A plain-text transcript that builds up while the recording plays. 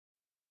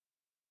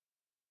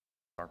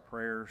our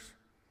prayers,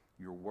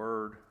 your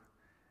word,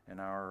 and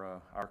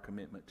our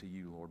commitment to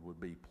you, Lord, would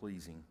be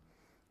pleasing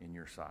in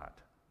your sight.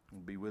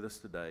 Be with us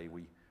today.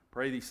 We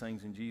pray these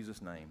things in Jesus'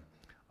 name.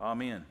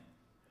 Amen.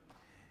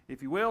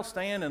 If you will,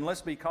 stand and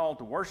let's be called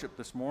to worship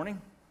this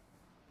morning.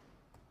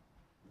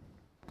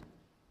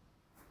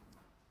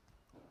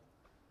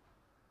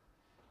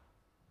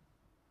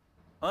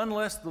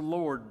 Unless the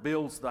Lord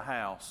builds the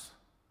house,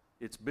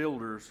 its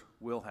builders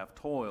will have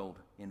toiled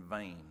in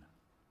vain.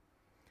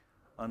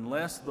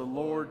 Unless the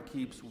Lord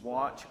keeps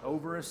watch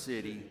over a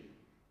city,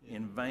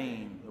 in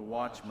vain the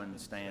watchman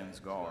stands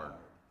guard.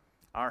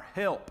 Our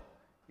help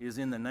is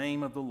in the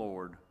name of the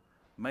Lord,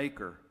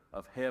 maker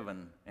of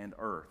heaven and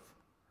earth.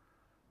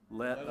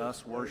 Let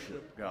us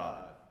worship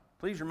God.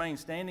 Please remain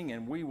standing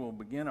and we will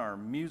begin our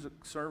music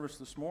service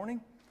this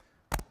morning.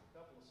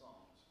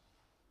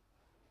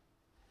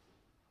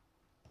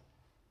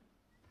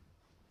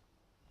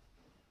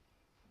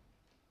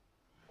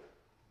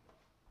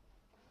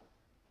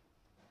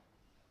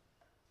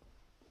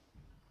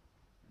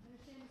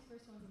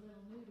 First one's a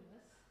little new to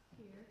us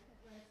here at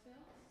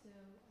Riceville, so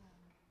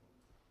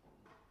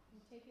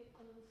we'll take it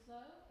a little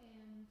slow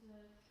and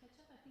catch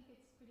up. I think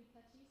it's pretty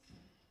catchy, so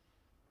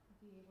we'll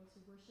be able to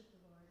worship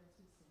the Lord as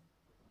we sing.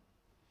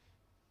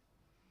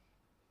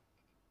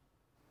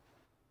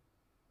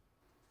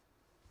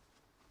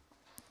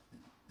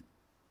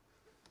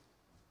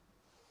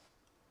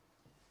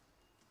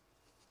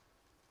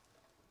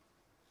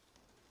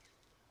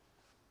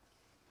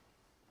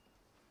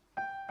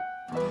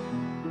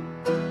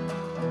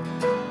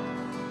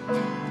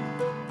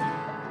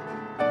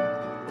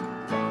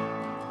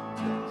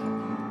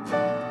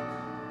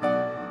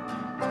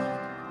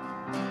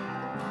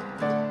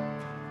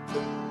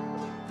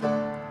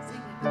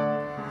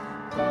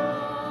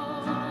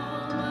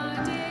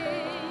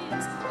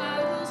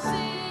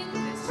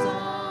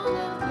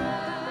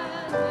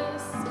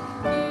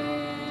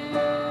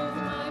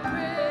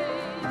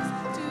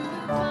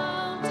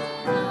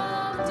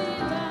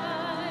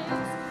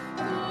 Delights,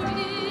 for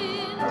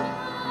in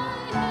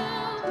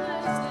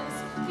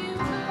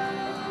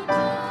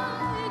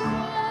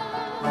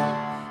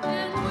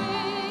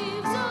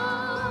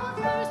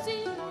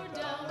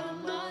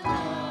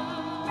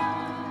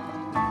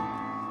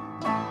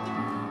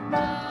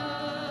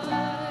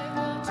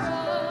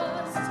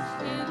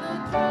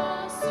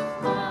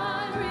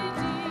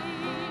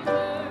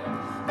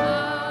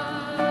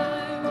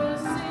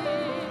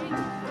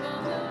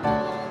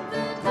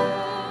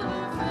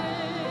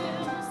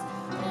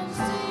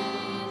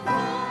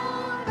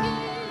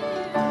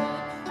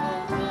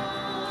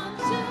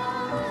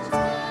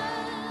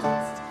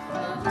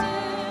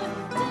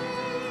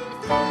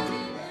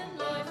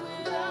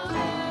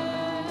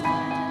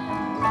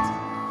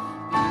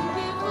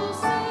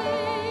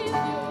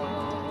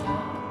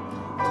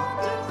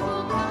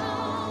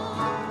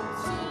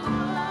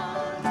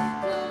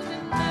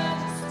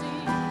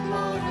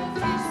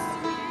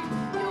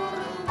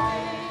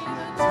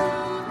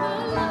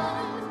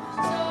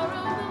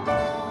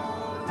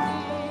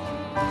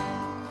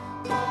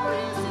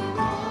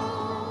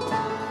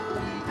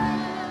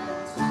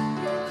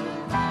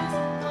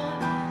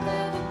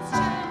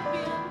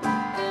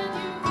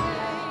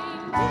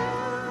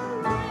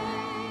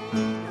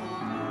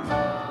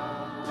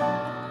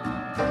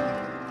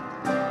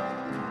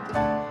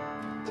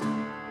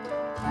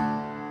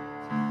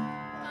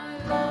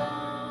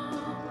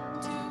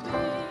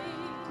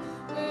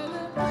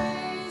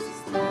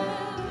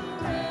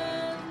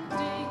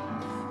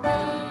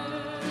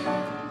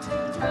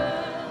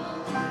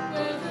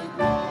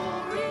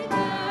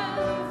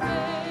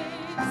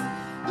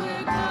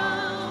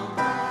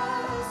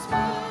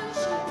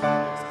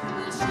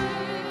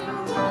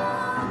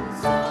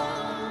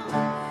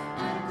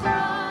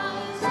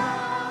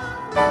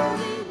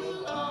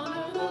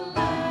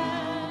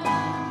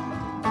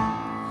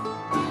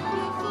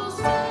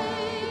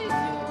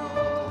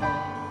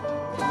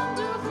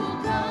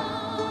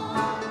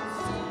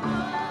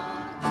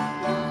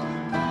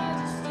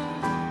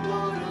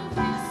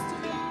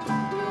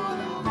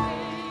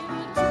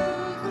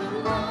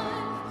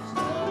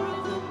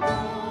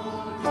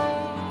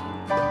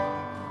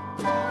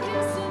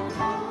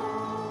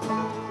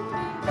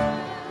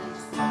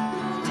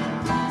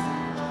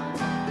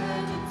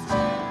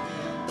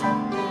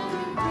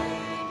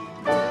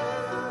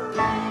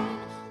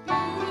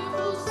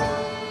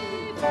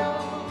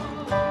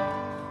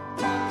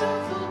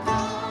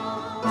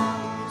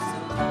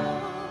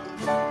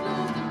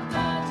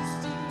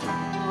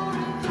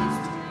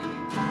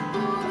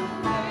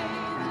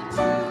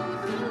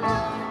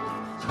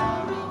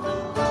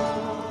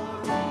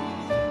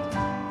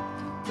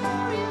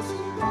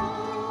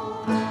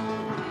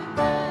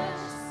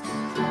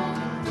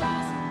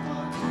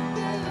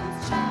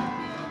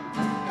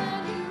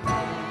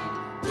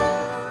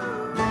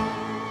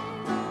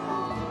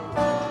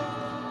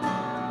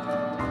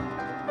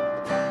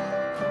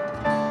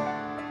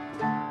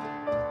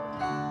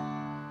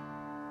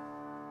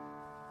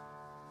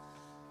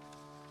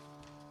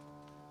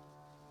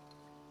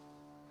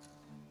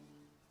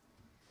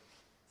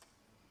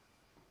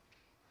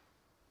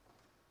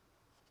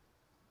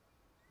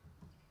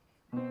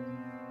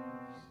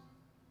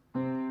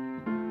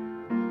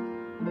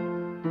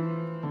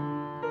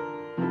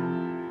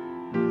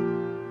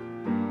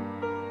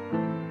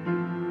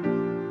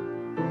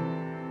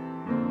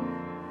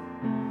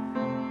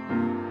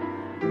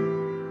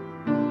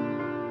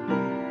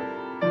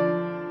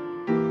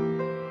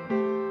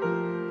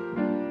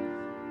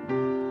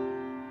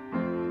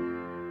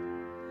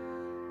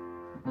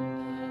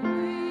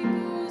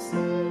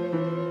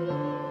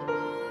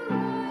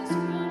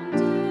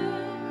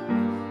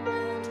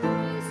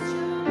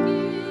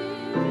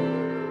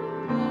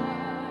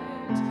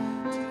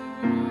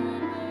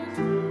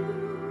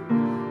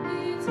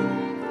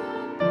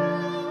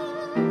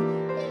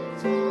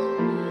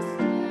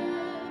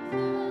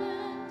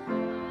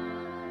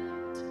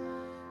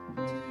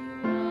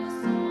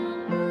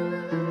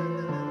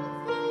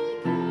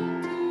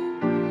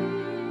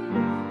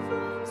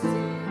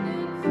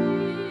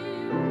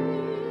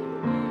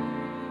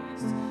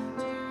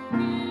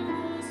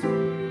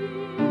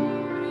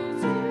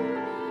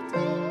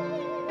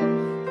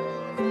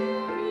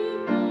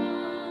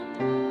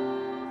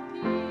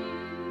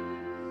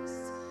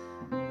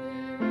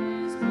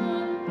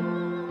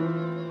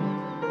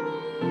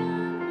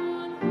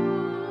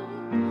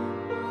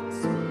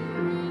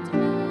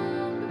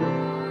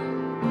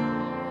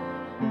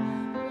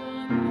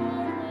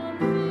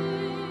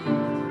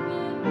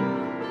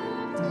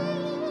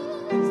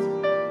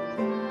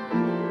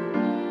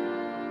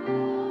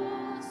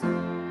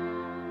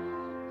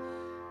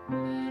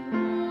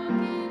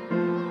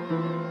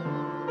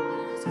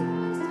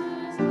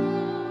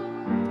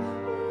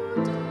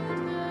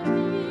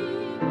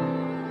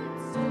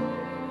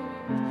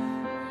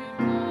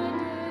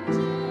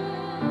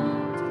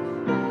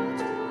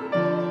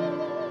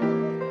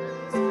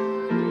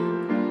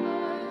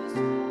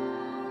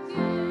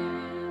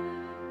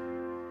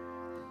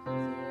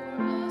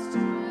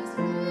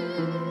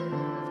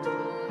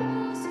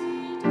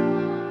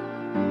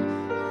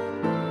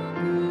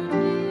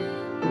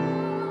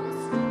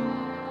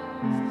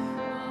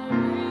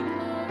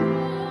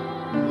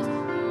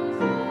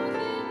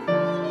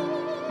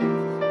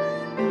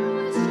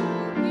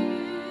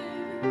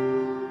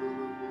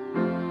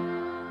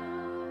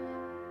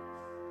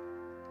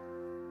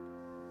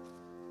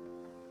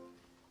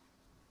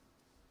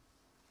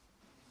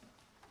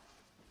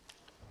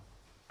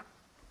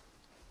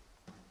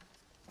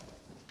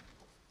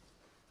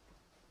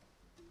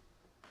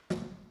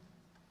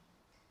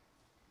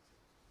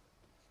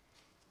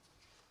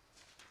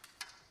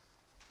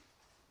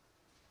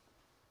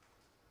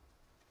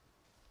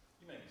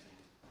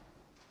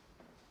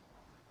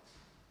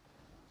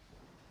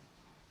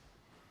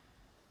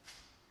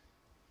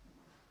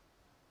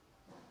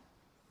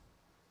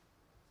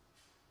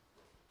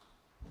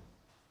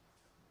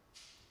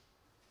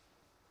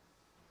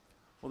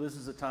Well, this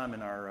is a time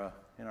in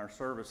our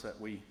service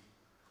that we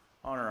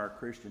honor our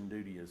Christian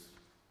duty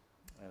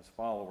as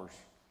followers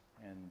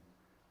and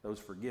those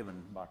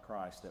forgiven by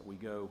Christ, that we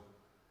go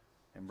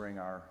and bring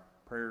our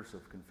prayers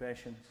of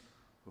confession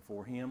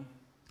before Him.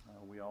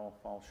 We all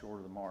fall short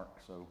of the mark,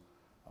 so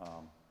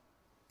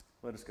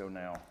let us go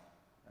now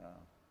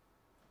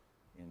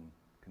in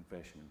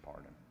confession and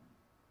pardon.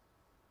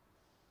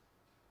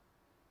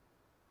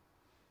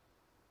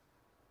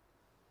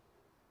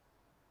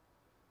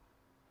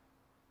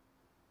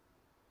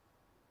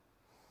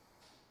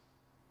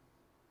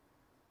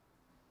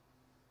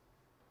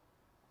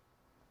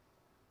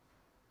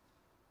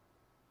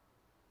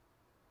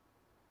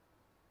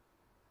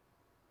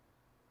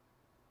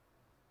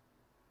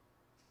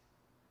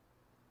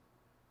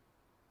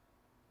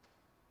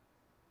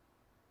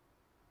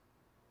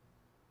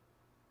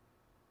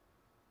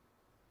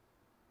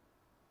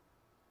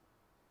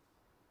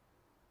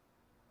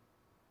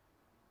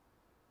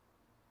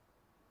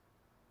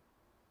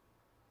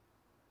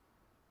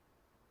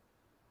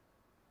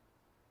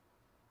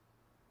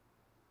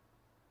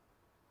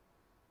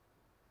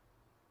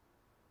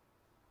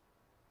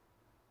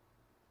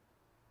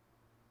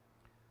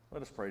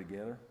 Let us pray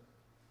together.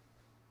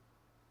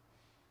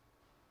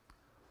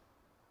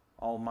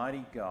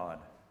 Almighty God,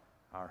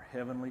 our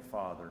Heavenly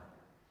Father,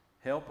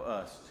 help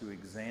us to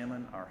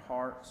examine our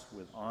hearts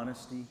with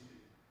honesty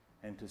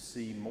and to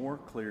see more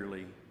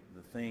clearly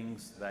the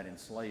things that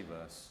enslave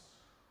us,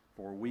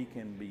 for we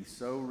can be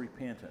so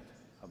repentant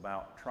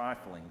about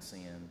trifling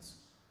sins,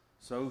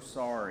 so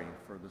sorry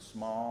for the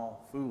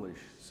small, foolish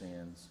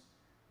sins,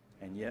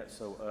 and yet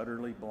so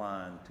utterly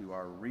blind to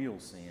our real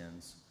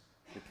sins,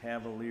 the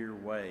cavalier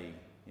way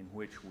in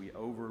which we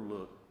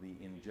overlook the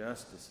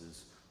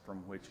injustices from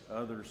which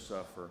others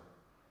suffer,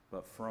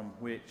 but from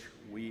which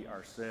we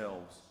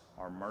ourselves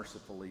are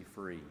mercifully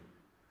free,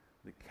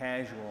 the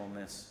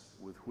casualness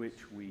with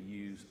which we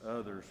use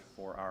others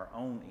for our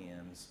own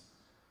ends,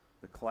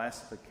 the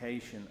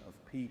classification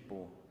of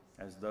people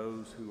as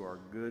those who are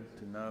good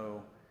to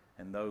know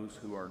and those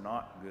who are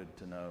not good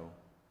to know.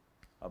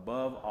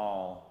 Above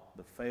all,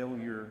 the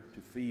failure to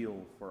feel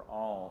for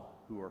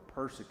all who are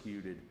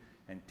persecuted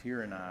and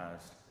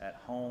tyrannized at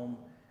home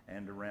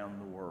and around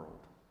the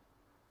world.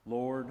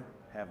 Lord,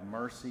 have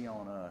mercy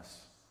on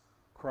us.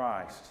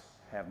 Christ,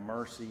 have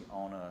mercy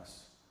on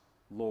us.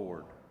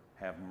 Lord,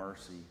 have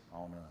mercy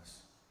on us.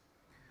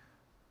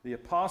 The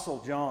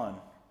Apostle John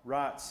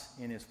writes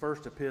in his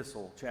first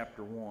epistle,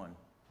 chapter 1,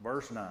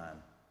 verse 9,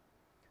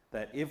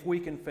 that if we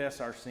confess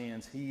our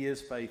sins, He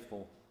is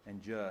faithful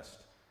and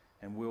just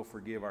and will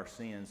forgive our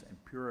sins and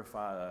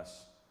purify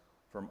us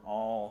from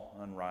all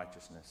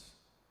unrighteousness.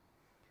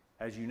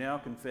 As you now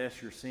confess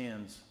your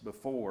sins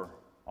before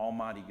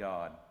Almighty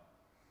God,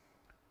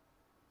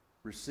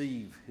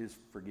 receive His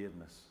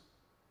forgiveness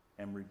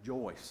and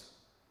rejoice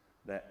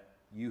that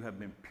you have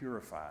been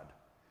purified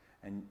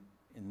and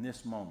in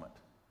this moment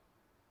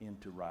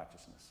into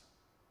righteousness.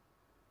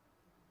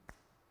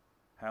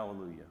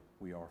 Hallelujah,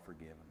 we are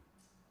forgiven.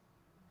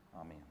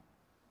 Amen.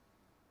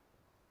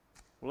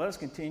 Well, let us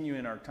continue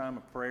in our time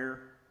of prayer,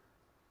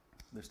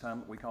 this time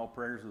that we call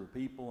prayers of the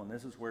people, and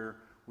this is where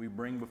we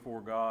bring before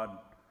God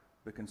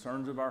the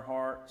concerns of our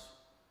hearts,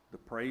 the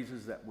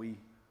praises that we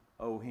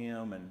owe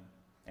Him,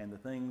 and the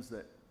things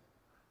that,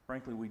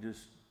 frankly, we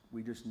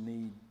just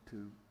need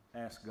to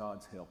ask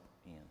God's help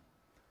in.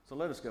 So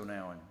let us go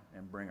now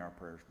and bring our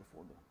prayers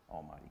before the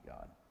Almighty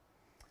God.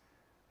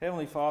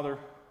 Heavenly Father,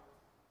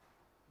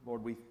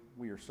 Lord,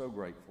 we are so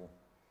grateful,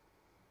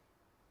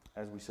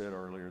 as we said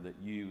earlier, that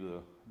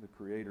you, the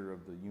creator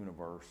of the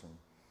universe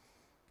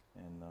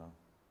and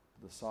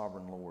the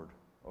sovereign Lord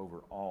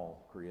over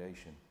all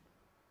creation,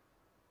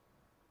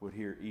 would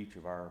hear each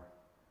of our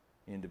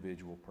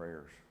individual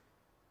prayers.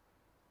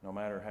 No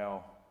matter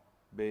how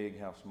big,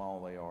 how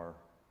small they are,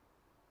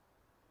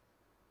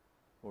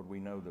 Lord, we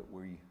know that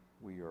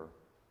we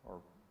are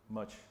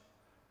much,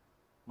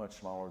 much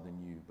smaller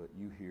than you, but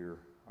you hear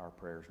our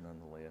prayers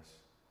nonetheless.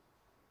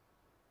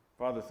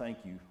 Father,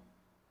 thank you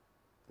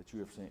that you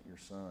have sent your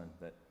Son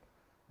that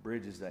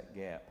bridges that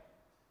gap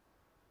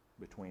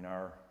between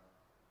our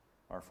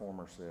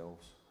former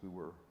selves who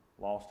were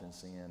lost in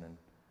sin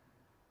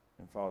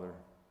and Father,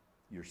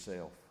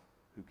 yourself,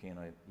 who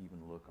cannot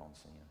even look on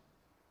sin.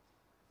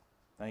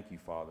 Thank you,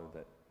 Father,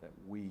 that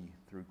we,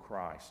 through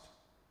Christ,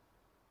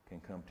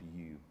 can come to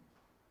you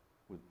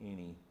with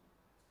any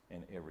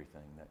and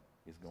everything that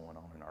is going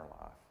on in our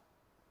life.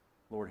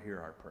 Lord, hear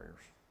our prayers.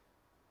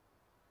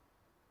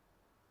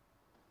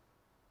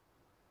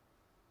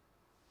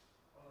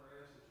 Father,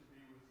 I ask that you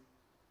be with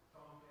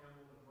Tom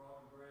Campbell and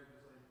Robin Gregg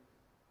as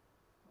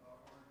they are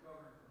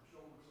recovering from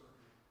shoulder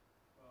surgery.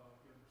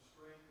 Give them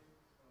strength,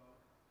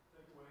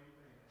 take away any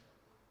pain they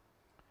have.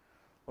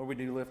 Lord, we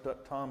do lift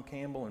up Tom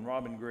Campbell and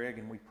Robin Gregg,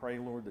 and we pray,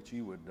 Lord, that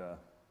you would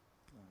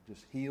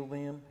just heal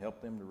them,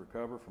 help them to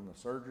recover from the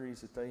surgeries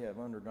that they have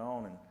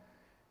undergone,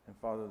 and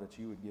Father, that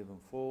you would give them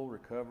full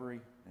recovery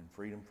and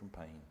freedom from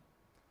pain.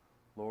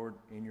 Lord,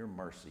 in your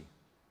mercy,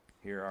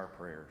 hear our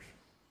prayers.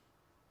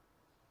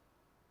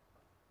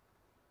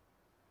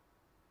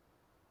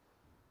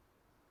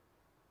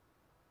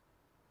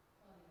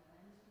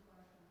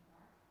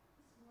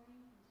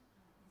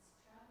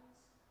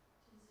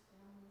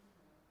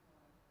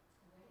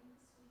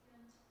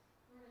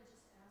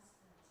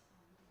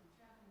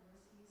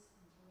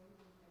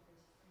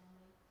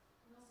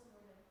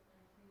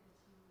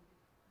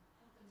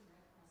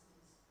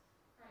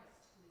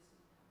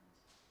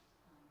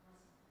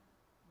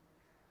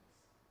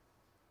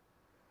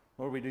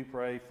 Lord, we do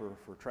pray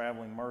for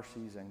traveling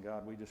mercies, and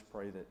God, we just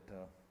pray that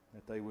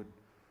they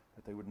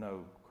would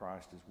know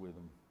Christ is with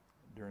them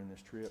during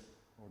this trip.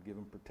 Lord, give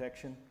them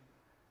protection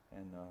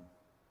and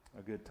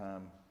a good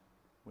time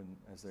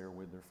as they are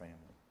with their family.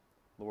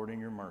 Lord, in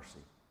your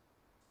mercy,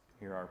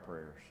 hear our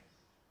prayers.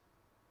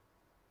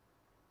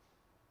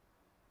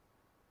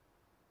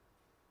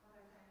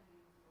 Father, thank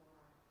you for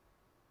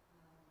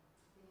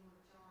being with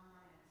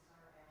John and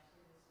Sawyer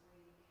Ashley this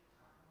week.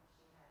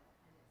 She had an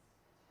appendix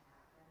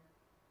attack, and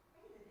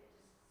maybe that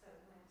it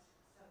just went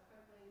so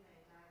quickly.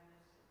 They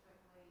diagnosed it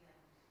quickly,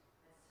 and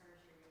the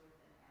surgery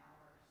within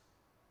hours,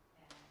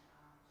 and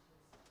she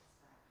was just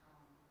back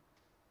home.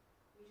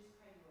 We just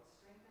pray you will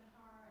strengthen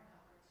her and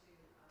help her to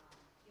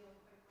heal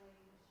quickly.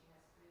 She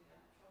has 3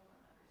 young children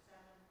under 7,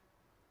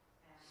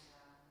 and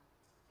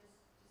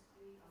just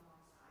be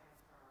alongside of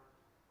her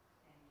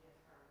and give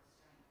her the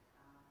strength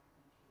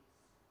and peace,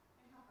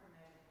 and help her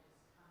know that it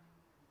is coming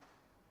from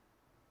you.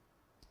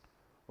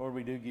 Lord,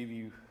 we do give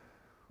you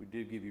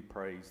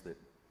praise that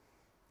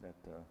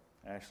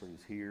Ashley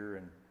is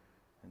here,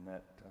 and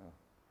that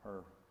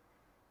her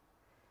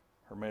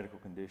medical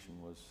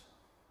condition was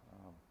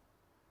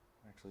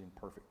actually in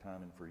perfect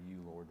timing for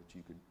you, Lord, that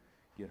you could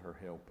get her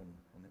help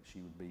and that she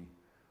would be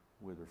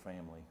with her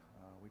family.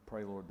 We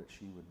pray, Lord, that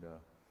she would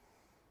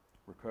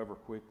recover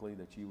quickly,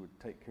 that you would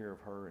take care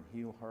of her and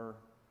heal her,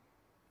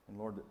 and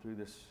Lord, that through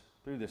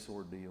this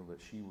ordeal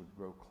that she would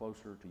grow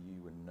closer to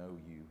you and know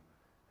you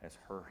as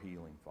her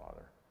healing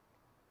Father.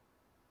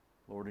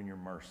 Lord, in your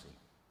mercy,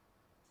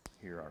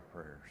 hear our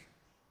prayers.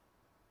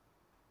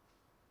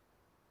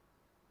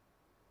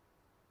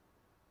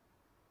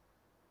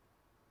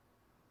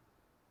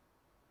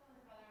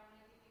 Father, I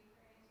want to give you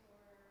praise for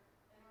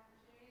an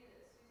opportunity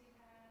that Susie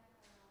had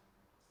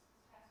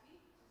this past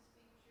week to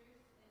speak truth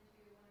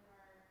into one of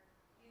our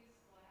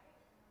youth's life.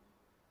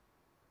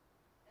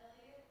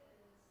 Elliot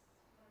is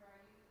one of our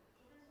youth at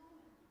the children's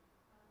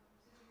home, and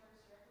Susie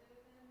works directly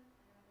with him,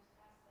 and I just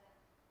ask that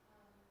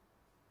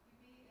you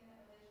be in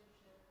that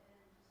relationship and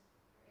just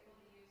you're able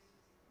to use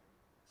Susie for him.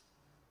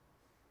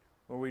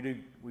 Well,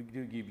 we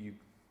do give you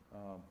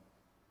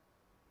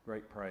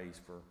great praise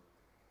for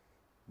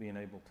being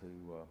able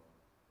to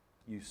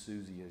use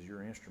Susie as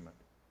your instrument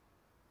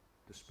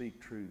to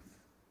speak truth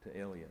to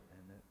Elliot,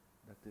 and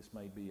that this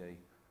may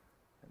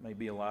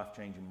be a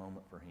life-changing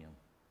moment for him.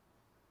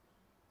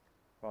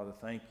 Father,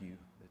 thank you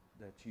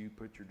that you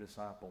put your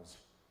disciples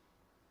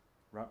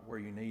right where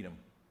you need them,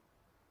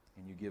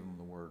 and you give them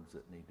the words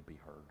that need to be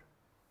heard.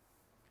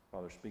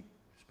 Father, speak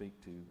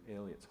to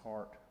Elliot's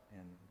heart,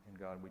 and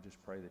God, we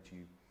just pray that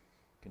you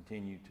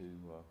continue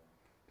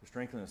to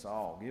strengthen us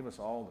all. Give us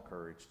all the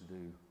courage to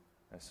do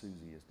as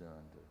Susie has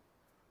done,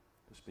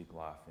 to speak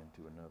life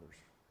into another's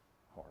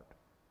heart.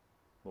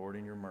 Lord,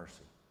 in your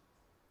mercy,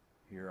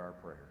 hear our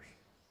prayers.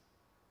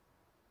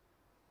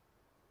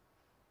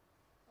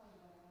 Father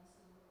God, I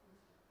also lift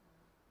up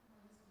my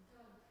husband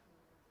Doug for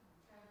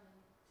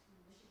traveling to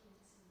Michigan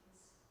to see his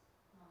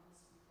mom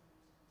this weekend,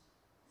 and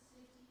his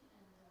safety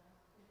and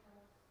good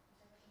health,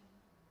 protection,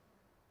 and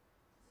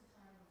just a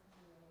time of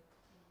joy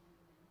to him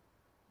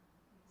and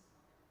with his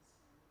mother and his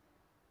family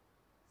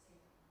there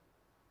safely.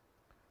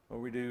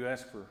 Well, we do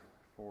ask for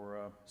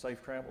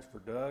safe travels for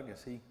Doug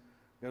as he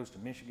goes to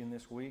Michigan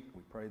this week.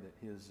 We pray that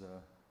his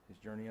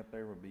journey up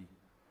there will be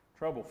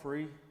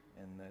trouble-free,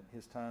 and that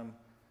his time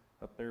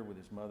up there with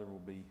his mother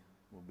will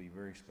be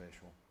very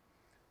special.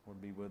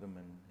 Lord, be with him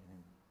and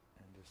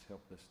just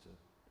help this to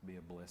be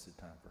a blessed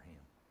time for him.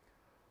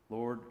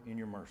 Lord, in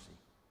your mercy,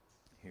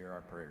 hear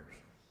our prayers.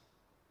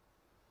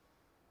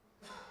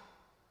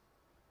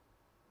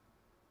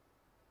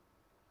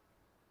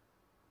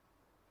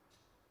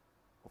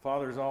 Well,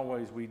 Father, as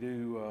always, we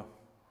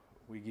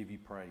give you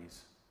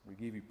praise. We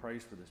give you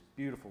praise for this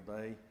beautiful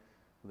day,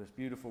 for this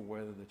beautiful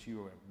weather that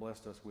you have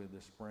blessed us with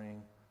this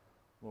spring.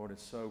 Lord,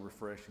 it's so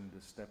refreshing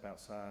to step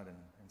outside and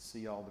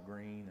see all the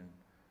green.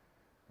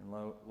 And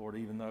Lord,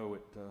 even though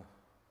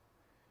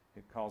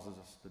it causes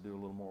us to do a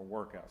little more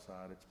work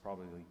outside, it's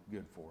probably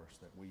good for us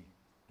that we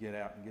get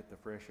out and get the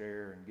fresh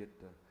air and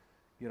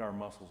get our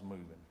muscles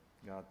moving.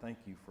 God, thank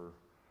you for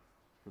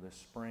this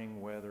spring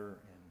weather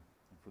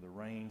and for the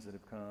rains that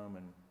have come.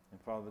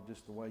 And Father,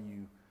 just the way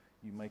you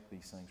make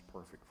these things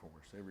perfect for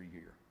us every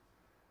year.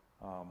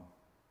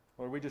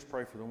 Lord, we just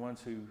pray for the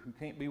ones who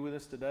can't be with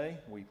us today.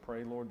 We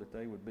pray, Lord, that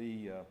they would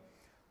be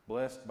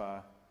blessed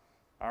by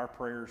our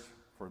prayers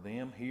for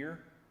them here.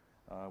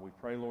 We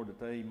pray, Lord, that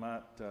they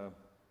might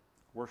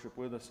worship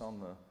with us on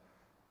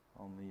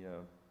the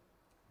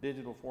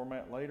digital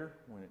format later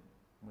when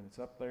it's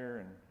up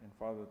there, and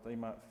Father, that they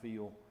might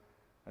feel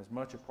as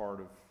much a part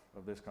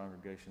of this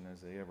congregation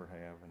as they ever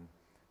have.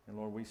 And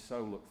Lord, we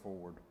so look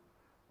forward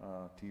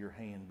to your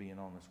hand being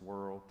on this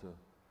world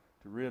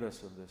to rid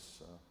us of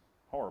this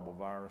horrible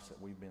virus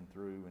that we've been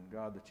through. And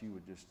God, that you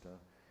would just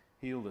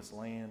heal this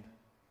land,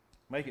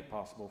 make it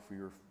possible for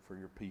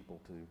your people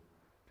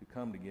to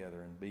come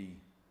together and be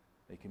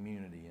a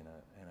community and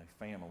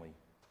a family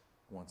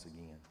once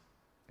again.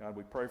 God,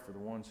 we pray for the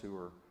ones who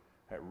are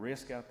at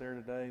risk out there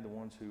today, the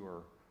ones who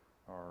are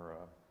are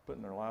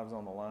putting their lives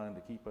on the line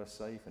to keep us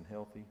safe and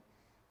healthy.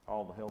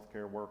 All the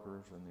healthcare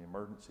workers and the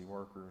emergency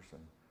workers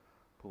and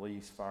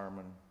police,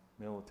 firemen,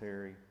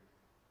 military.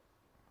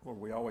 Lord,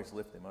 we always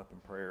lift them up in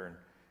prayer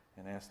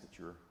and ask that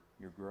your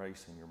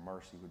grace and your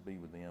mercy would be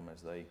with them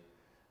as they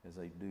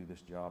do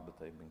this job that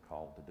they've been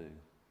called to do.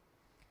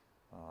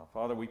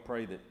 Father, we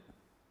pray that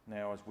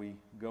now as we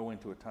go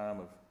into a time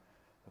of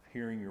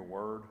hearing your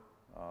word,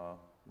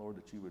 Lord,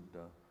 that you would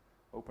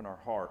open our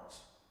hearts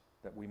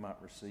that we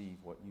might receive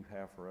what you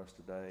have for us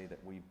today, that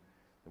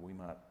we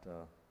might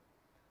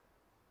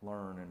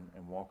learn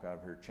and walk out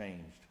of here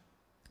changed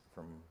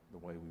from the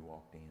way we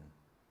walked in.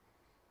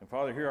 And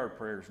Father, hear our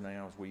prayers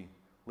now as we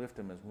lift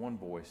them as one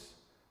voice,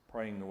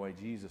 praying the way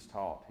Jesus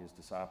taught his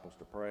disciples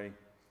to pray,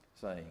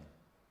 saying,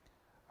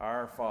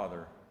 Our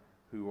Father,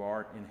 who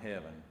art in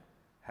heaven,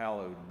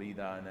 hallowed be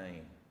thy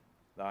name.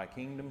 Thy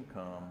kingdom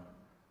come,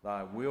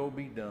 thy will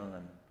be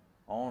done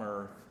on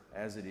earth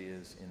as it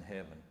is in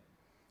heaven.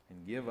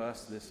 And give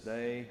us this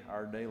day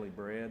our daily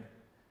bread,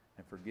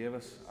 and forgive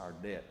us our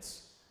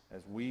debts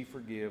as we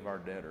forgive our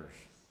debtors.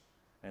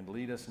 And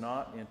lead us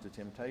not into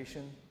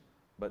temptation,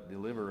 but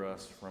deliver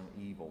us from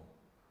evil.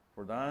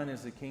 For thine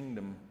is the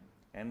kingdom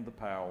and the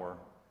power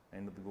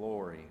and the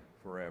glory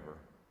forever.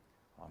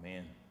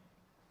 Amen.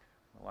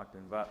 I'd like to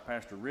invite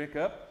Pastor Rick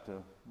up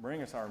to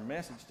bring us our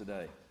message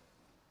today.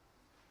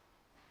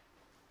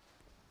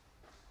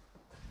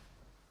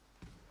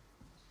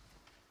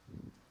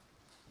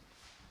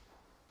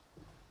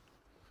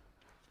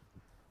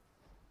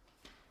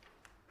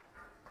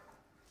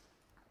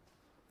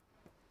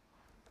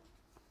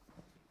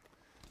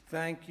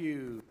 Thank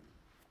you.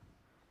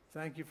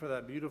 Thank you for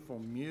that beautiful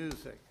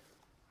music.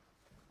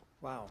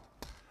 Wow.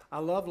 I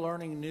love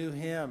learning new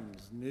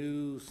hymns,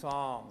 new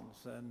songs,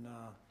 and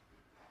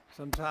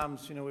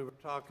sometimes, we were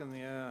talking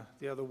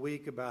the other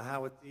week about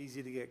how it's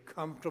easy to get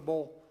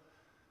comfortable,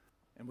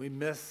 and we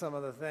miss some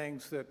of the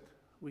things that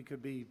we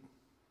could be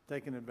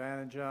taking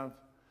advantage of,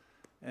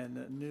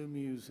 and new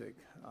music,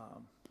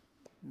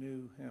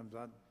 new hymns.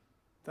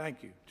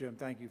 Thank you, Jim.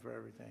 Thank you for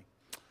everything.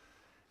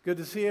 Good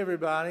to see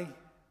everybody.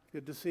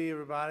 Good to see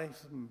everybody.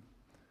 Some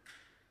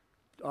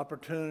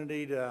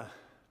opportunity to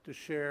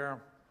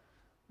share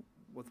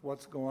with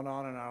what's going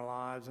on in our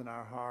lives and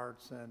our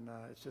hearts, and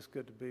it's just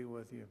good to be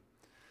with you.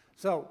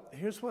 So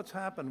here's what's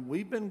happened.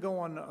 We've been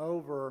going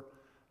over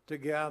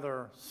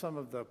together some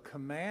of the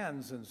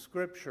commands in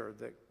Scripture.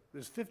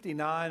 There's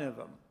 59 of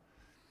them.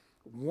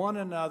 One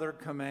another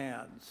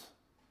commands.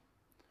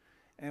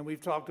 And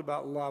we've talked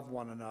about love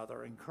one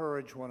another,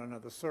 encourage one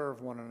another,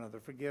 serve one another,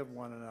 forgive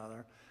one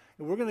another.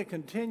 And we're going to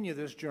continue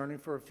this journey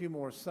for a few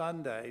more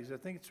Sundays. I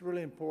think it's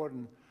really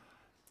important.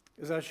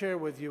 As I share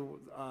with you,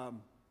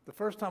 the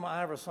first time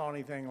I ever saw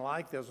anything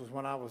like this was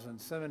when I was in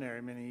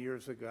seminary many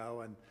years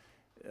ago, and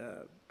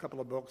a couple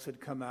of books had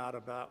come out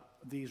about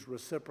these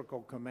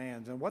reciprocal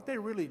commands. And what they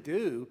really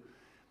do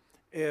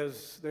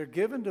is they're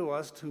given to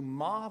us to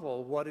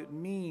model what it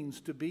means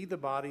to be the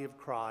body of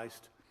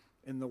Christ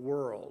in the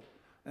world.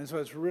 And so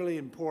it's really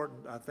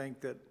important, I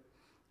think, that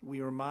we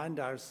remind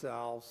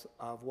ourselves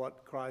of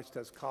what Christ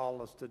has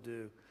called us to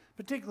do,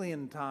 particularly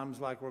in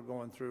times like we're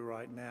going through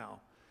right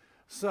now.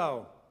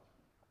 So,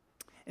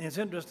 and it's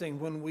interesting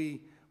when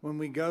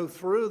we go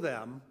through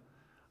them,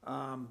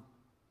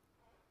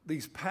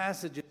 these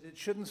passages, it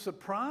shouldn't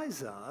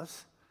surprise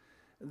us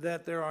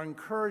that there are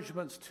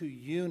encouragements to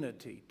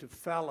unity, to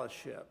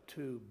fellowship,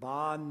 to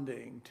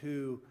bonding,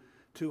 to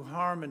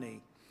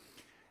harmony.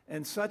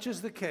 And such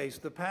is the case.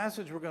 The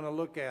passage we're going to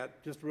look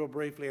at just real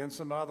briefly, and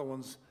some other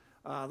ones,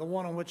 the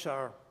one on which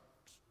our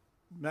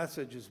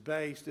message is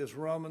based is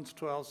Romans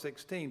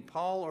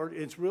 12:16.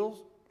 It's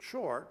real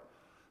short.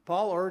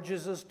 Paul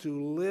urges us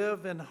to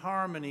live in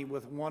harmony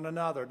with one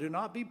another. Do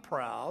not be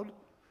proud,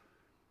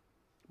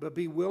 but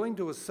be willing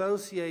to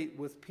associate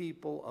with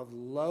people of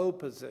low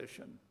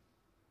position.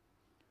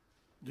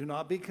 Do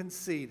not be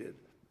conceited.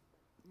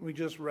 We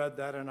just read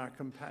that in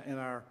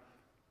our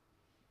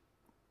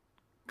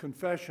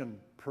confession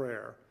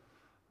prayer.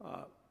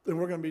 And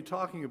we're going to be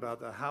talking about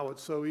that, how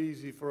it's so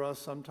easy for us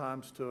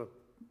sometimes to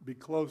be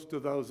close to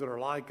those that are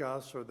like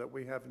us or that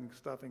we have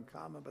stuff in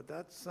common. But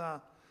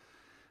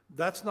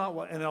that's not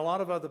what, and a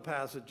lot of other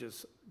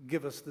passages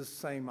give us this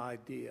same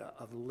idea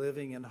of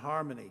living in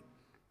harmony.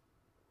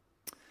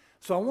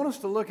 So I want us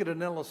to look at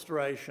an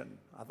illustration.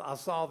 I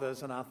saw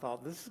this and I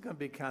thought this is going to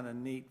be kind of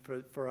neat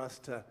for us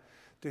to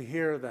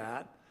hear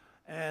that.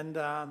 And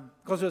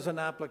because there's an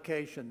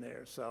application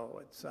there.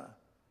 So it's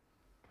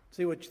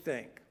see what you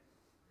think.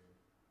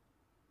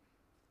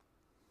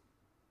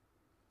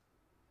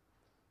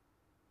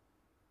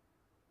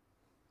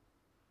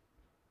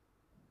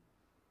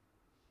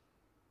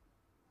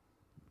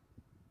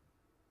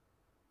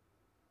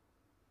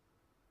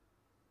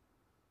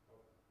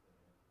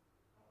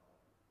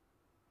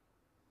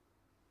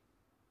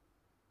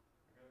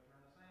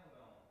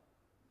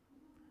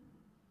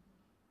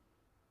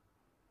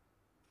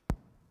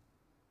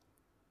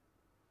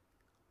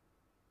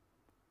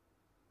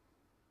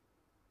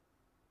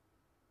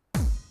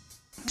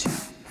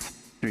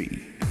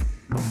 Three.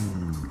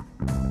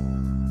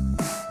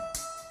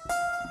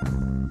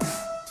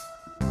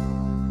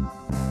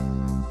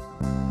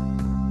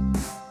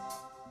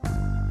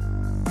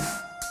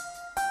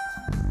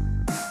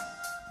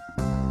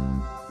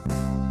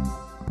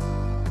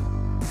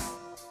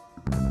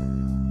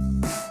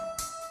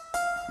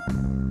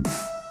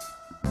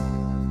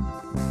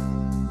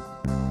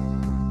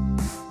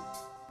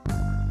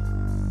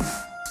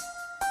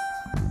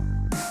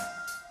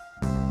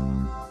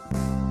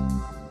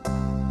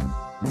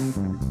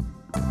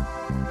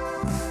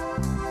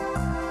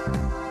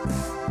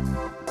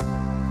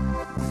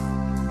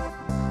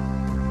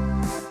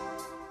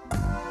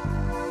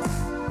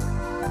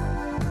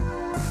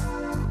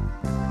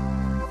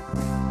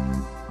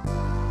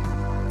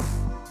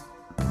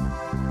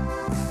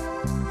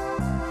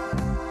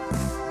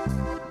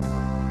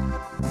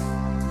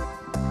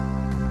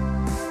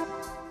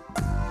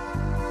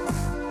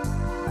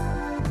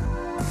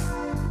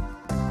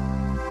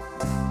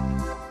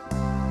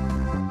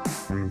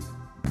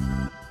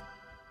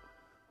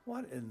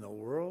 What in the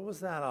world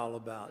was that all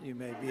about, you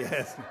may be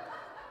asking?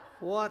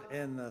 What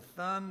in the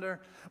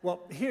thunder?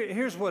 Well,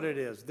 here's what it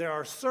is. There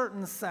are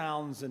certain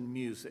sounds in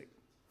music.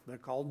 They're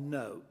called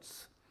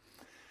notes.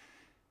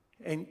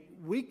 And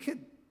we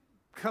could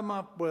come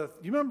up with,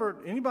 you remember,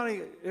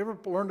 anybody ever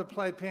learn to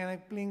play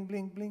piano? Bling,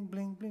 bling, bling,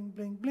 bling, bling,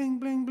 bling, bling, bling,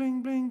 bling,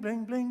 bling, bling,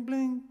 bling, bling,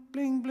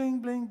 bling,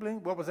 bling, bling,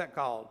 bling. What was that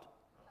called?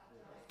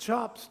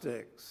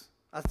 Chopsticks.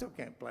 I still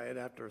can't play it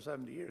after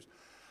 70 years.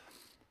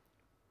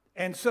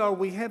 And so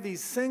we have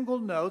these single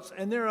notes,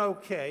 and they're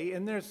okay,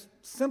 and there's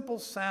simple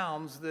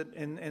sounds that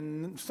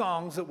in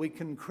songs that we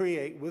can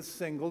create with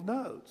single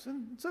notes,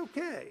 and it's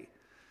okay.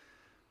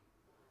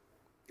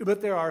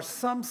 But there are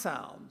some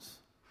sounds,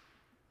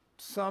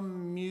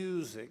 some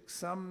music,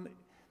 some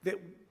that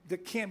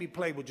can't be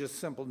played with just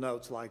simple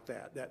notes like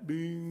that. That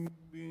bing,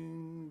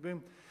 bing,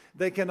 bing.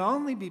 They can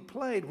only be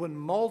played when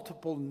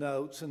multiple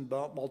notes and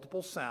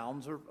multiple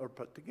sounds are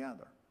put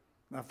together.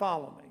 Now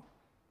follow me.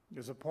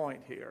 There's a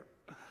point here.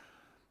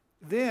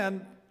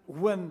 Then,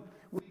 when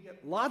we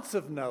get lots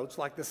of notes,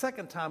 like the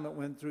second time it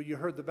went through, you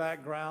heard the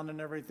background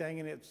and everything,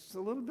 and it's a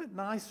little bit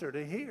nicer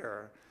to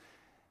hear.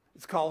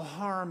 It's called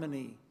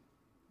harmony.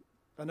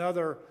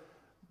 Another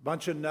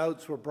bunch of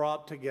notes were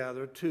brought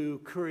together to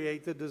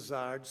create the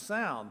desired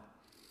sound.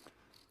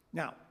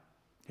 Now,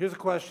 here's a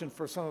question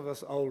for some of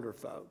us older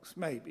folks,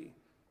 maybe.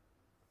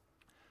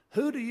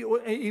 Who do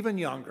you, even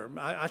younger,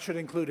 I should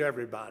include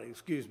everybody,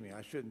 excuse me,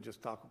 I shouldn't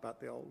just talk about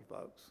the old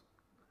folks.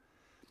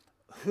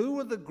 Who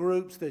are the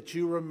groups that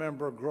you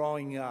remember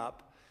growing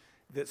up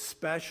that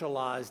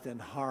specialized in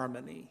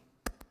harmony?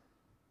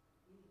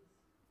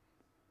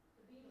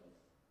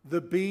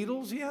 The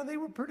Beatles, yeah, they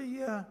were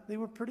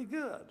pretty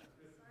good.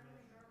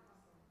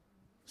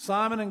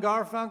 Simon and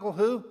Garfunkel,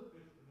 who?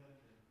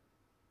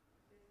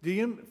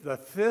 The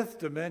Fifth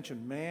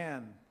Dimension,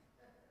 man.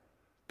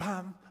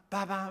 Bam,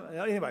 bam, bam.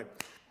 Anyway,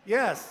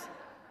 yes.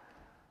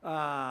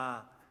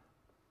 How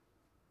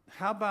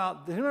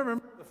about, do you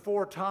remember the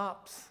Four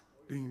Tops?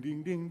 Ding,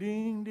 ding, ding,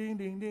 ding, ding,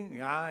 ding, ding.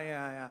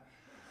 Yeah.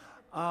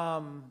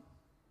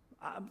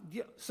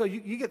 So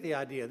you get the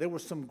idea. There were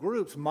some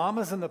groups,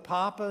 Mamas and the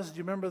Papas. Do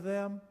you remember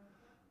them?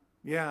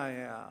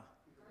 Yeah.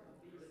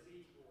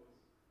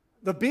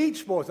 The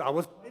Beach Boys. I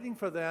was waiting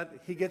for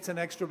that. He gets an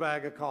extra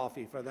bag of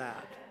coffee for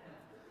that.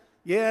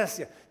 Yes.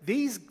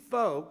 These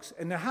folks,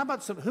 and now how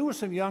about who are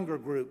some younger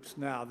groups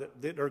now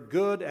that are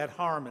good at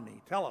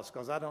harmony? Tell us,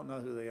 because I don't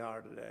know who they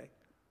are today.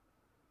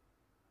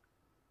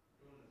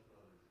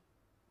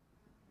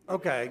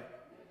 Okay.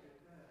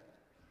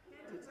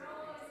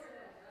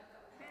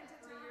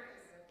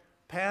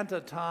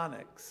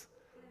 Pentatonics.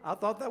 I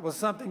thought that was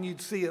something you'd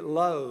see at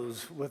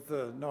Lowe's with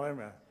the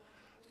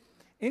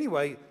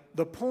Anyway,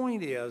 the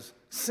point is,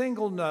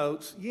 single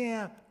notes,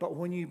 yeah, but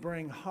when you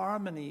bring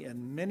harmony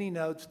and many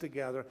notes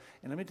together,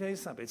 and let me tell you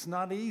something, it's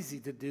not easy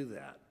to do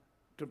that,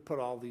 to put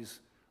all these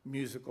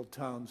musical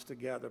tones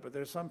together, but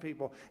there's some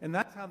people, and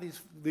that's how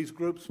these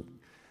groups,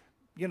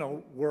 you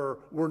know, were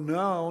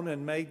known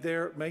and made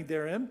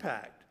their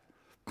impact.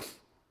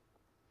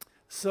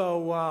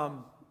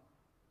 So,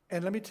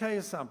 and let me tell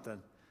you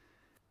something.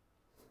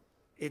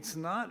 It's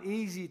not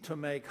easy to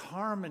make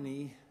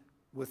harmony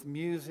with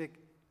music.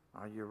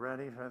 Are you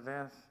ready for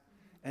this?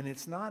 And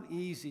it's not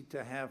easy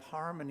to have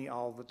harmony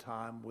all the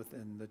time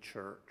within the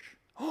church.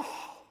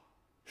 Oh,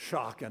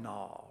 shock and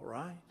awe,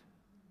 right?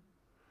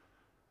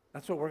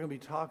 That's what we're going to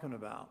be talking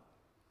about.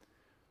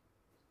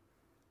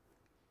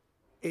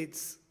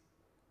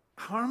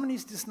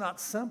 Harmony's just not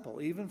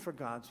simple, even for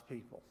God's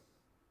people.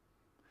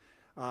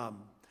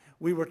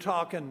 We were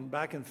talking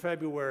back in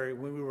February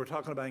when we were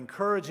talking about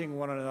encouraging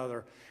one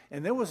another,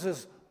 and there was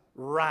this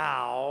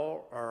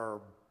row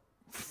or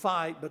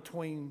fight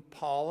between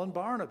Paul and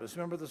Barnabas.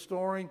 Remember the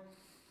story?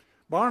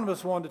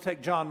 Barnabas wanted to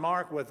take John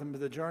Mark with him to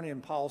the journey,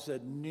 and Paul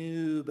said,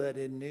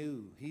 nobody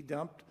knew. He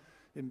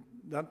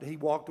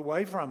walked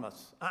away from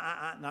us.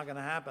 Not going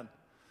to happen.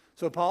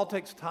 So Paul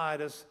takes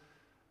Titus,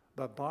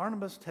 but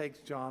Barnabas takes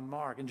John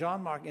Mark. And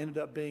John Mark ended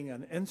up being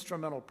an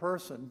instrumental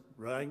person,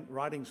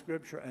 writing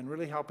scripture and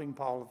really helping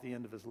Paul at the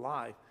end of his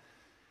life.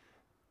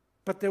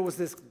 But there was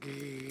this...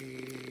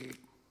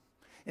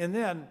 And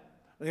then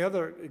the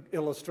other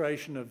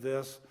illustration of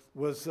this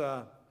was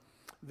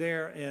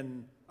there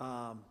in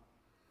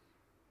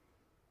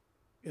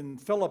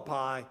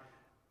Philippi,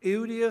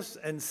 Euodias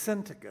and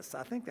Syntychus.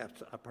 I think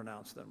I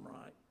pronounced them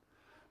right.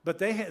 But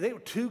they were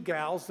two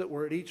gals that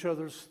were at each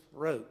other's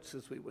throats,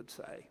 as we would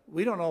say.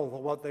 We don't know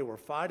what they were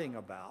fighting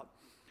about.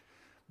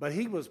 But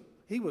he was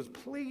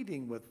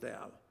pleading with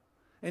them.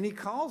 And he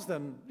calls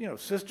them,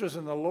 sisters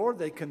in the Lord.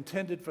 They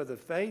contended for the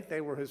faith.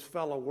 They were his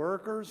fellow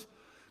workers.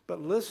 But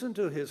listen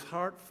to his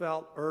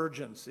heartfelt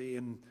urgency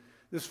in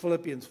this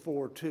Philippians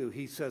 4:2.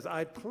 He says,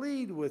 I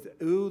plead with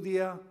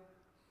Euodia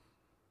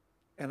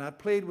and I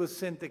plead with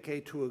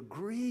Syntyche to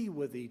agree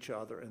with each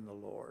other in the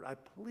Lord. I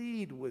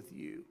plead with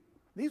you.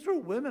 These were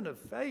women of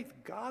faith,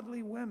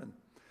 godly women.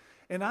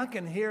 And I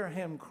can hear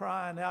him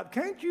crying out,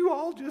 can't you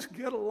all just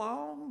get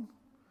along?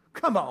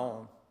 Come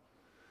on.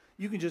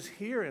 You can just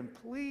hear him,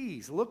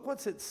 please. Look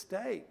what's at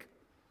stake.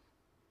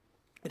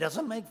 It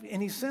doesn't make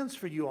any sense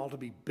for you all to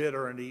be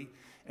bitter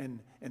and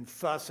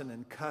fussing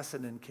and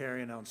cussing and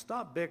carrying on.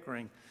 Stop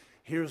bickering.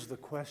 Here's the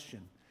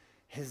question.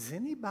 Has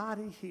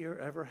anybody here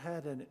ever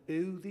had an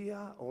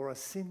Euodia or a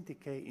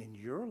Syntyche in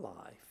your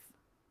life?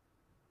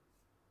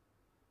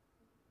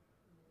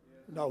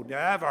 No,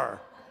 never.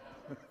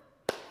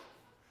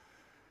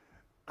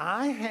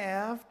 I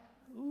have.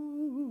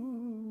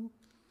 Ooh.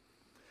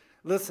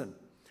 Listen,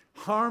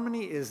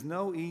 harmony is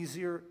no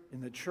easier in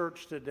the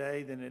church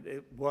today than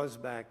it was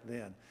back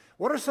then.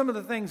 What are some of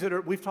the things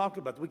that we've talked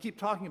about? We keep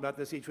talking about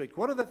this each week.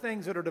 What are the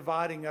things that are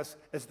dividing us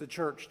as the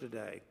church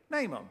today?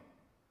 Name them.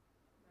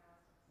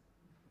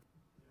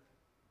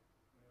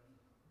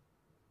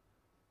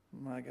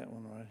 I got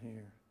one right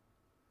here.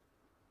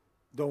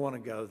 Don't want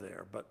to go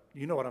there, but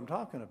you know what I'm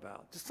talking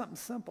about. Just something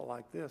simple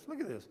like this. Look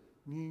at this.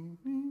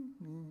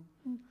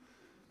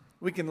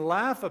 We can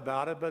laugh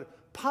about it,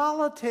 but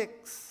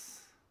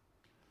politics.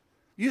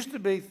 Used to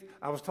be,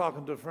 I was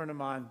talking to a friend of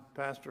mine,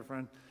 pastor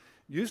friend,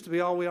 used to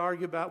be all we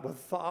argued about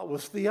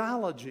was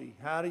theology.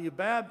 How do you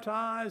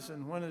baptize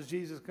and when is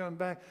Jesus coming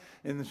back?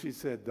 And then she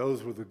said,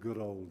 those were the good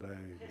old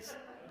days.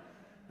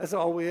 That's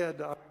all we had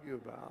to argue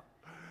about.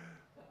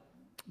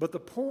 But the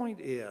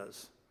point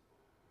is,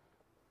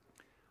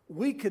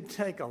 we could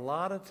take a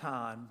lot of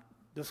time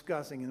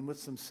discussing, and with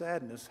some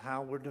sadness,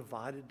 how we're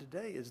divided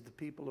today as the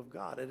people of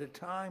God at a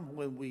time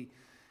when we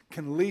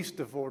can least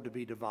afford to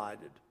be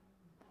divided.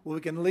 When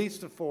we can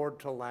least afford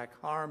to lack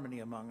harmony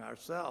among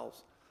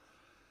ourselves.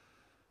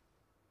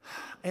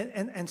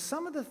 And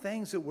some of the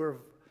things that we're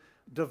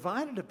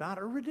divided about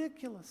are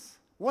ridiculous.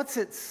 What's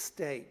at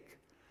stake?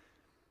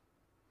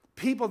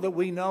 People that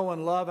we know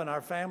and love in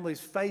our families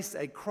face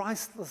a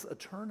Christless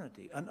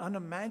eternity, an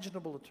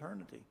unimaginable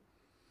eternity.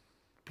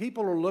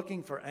 People are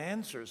looking for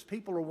answers.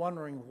 People are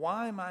wondering,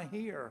 why am I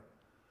here?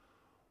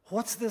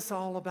 What's this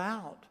all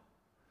about?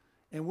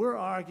 And we're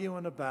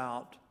arguing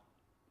about,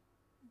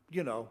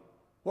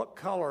 what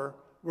color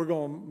we're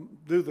going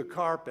to do the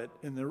carpet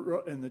in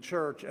the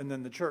church, and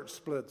then the church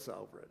splits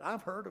over it.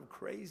 I've heard of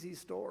crazy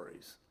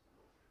stories,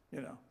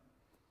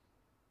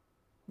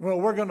 Well,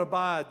 we're going to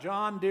buy a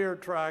John Deere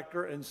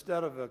tractor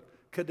instead of a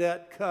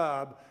Cadet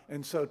Cub,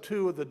 and so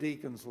 2 of the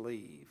deacons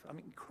leave. I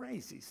mean,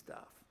 crazy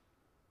stuff.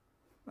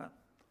 Now,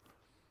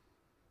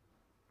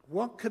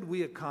 what could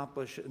we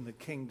accomplish in the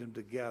kingdom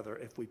together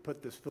if we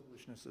put this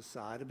foolishness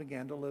aside and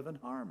began to live in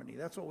harmony?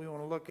 That's what we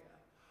want to look at.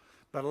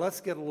 But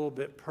let's get a little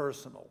bit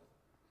personal.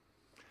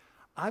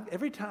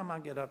 Every time I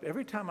get up,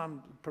 every time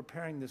I'm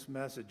preparing this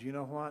message, you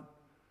know what?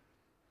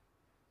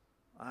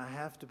 I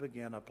have to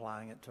begin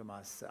applying it to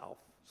myself.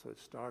 So it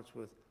starts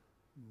with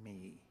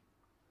me.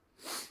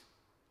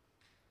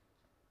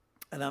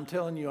 And I'm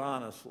telling you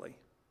honestly,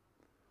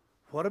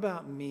 what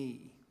about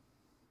me?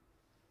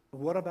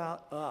 What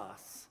about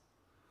us?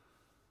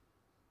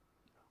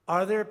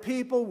 Are there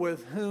people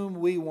with whom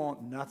we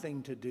want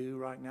nothing to do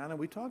right now? And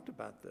we talked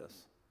about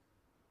this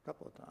a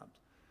couple of times.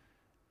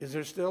 Is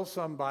there still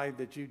somebody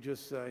that you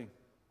just say,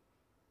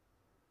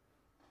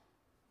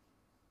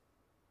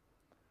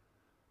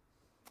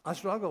 I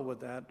struggle with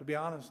that, to be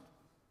honest.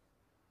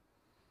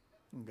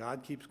 And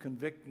God keeps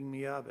convicting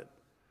me of it.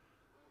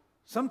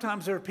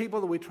 Sometimes there are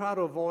people that we try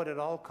to avoid at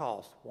all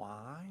costs.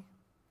 Why?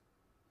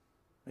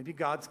 Maybe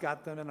God's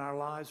got them in our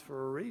lives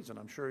for a reason.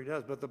 I'm sure he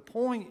does. But the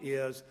point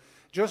is,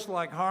 just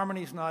like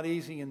harmony's not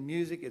easy in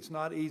music, it's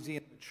not easy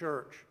in the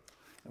church.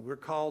 And we're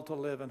called to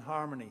live in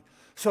harmony.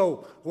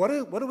 So what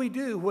do we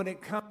do when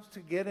it comes to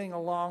getting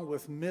along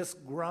with Miss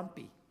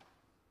Grumpy?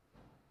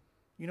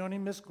 You know any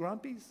Miss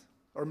Grumpies?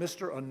 Or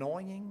Mr.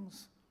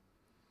 Annoyings?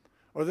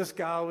 Or this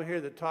guy over here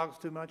that talks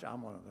too much?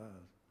 I'm one of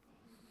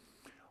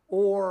those.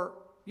 Or,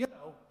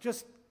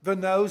 just the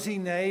nosy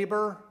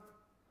neighbor.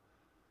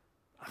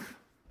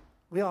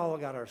 We all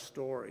got our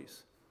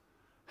stories.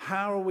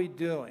 How are we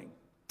doing?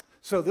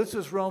 So this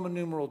is Roman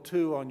numeral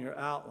 2 on your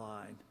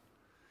outline.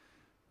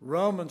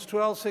 Romans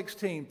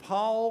 12:16.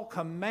 Paul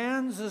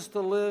commands us to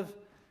live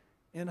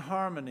in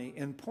harmony.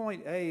 And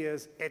point A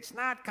is, it's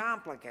not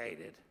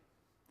complicated.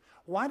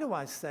 Why do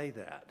I say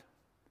that?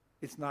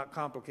 It's not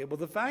complicated. Well,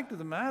 the fact of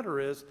the matter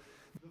is,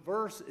 the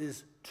verse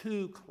is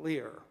too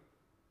clear.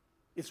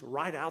 It's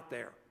right out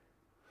there.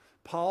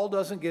 Paul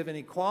doesn't give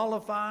any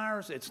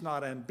qualifiers. It's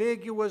not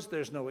ambiguous.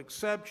 There's no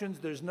exceptions.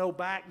 There's no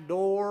back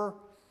door.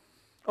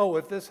 Oh,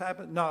 if this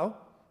happened, no.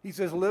 He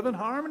says live in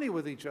harmony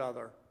with each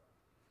other.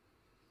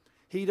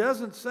 He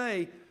doesn't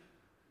say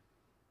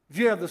if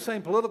you have the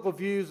same political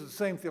views, or the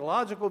same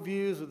theological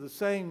views, or the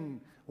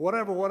same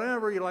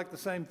whatever, you like the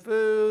same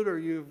food, or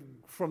you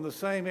from the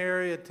same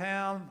area,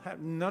 town.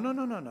 No,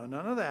 none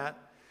of that.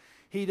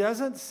 He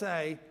doesn't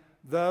say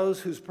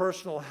those whose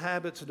personal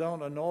habits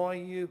don't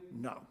annoy you.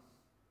 No.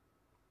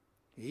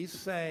 He's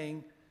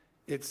saying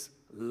it's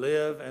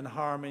live in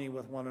harmony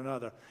with one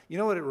another. You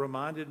know what it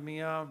reminded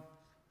me of?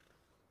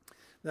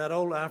 That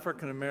old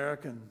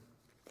African-American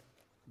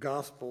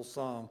gospel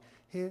song,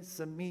 "It's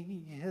a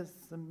me,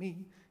 it's a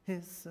me,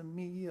 it's a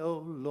me, oh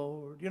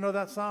Lord." You know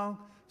that song?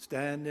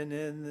 Standing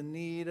in the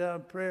need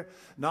of prayer.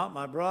 Not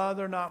my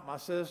brother, not my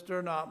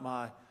sister, not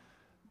my,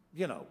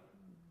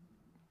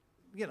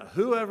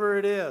 whoever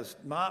it is,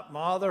 my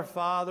mother,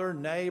 father,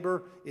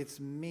 neighbor, it's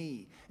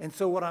me. And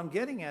so what I'm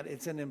getting at,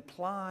 it's an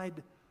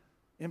implied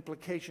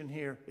implication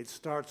here. It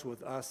starts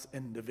with us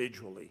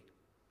individually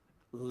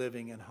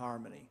living in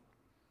harmony.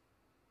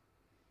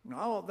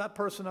 Oh, that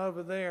person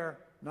over there,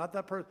 not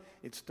that person.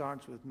 It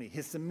starts with me.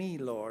 It's me,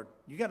 Lord.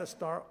 You got to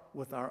start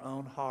with our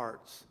own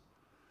hearts.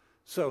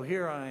 So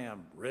here I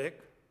am,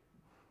 Rick,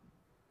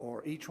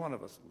 or each one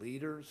of us,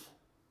 leaders,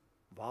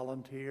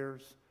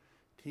 volunteers,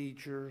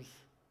 teachers,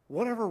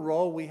 whatever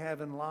role we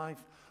have in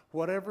life,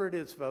 whatever it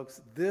is,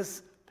 folks,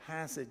 this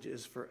passage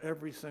is for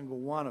every single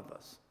one of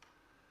us.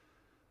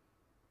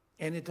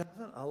 And it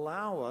doesn't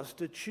allow us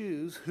to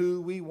choose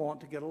who we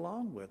want to get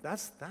along with.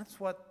 That's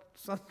what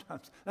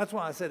sometimes, that's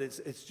why I said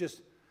it's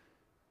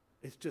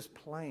just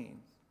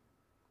plain.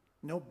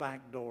 No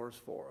back doors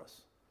for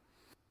us.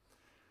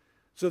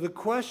 So the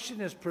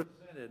question is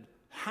presented,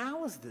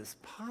 how is this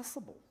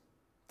possible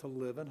to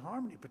live in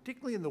harmony,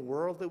 particularly in the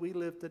world that we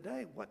live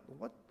today?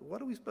 What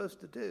are we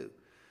supposed to do?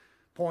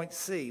 Point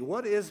C,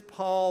 what is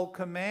Paul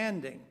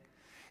commanding?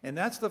 And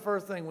that's the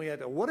first thing we have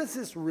to, what does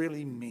this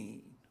really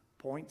mean?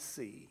 Point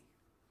C.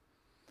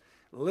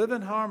 Live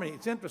in harmony.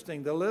 It's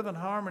interesting. The live in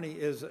harmony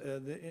is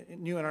the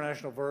New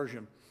International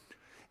Version.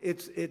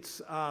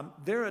 It's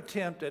their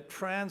attempt at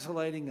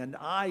translating an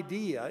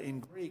idea in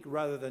Greek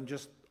rather than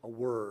just a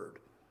word.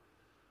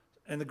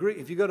 And the Greek,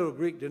 if you go to a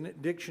Greek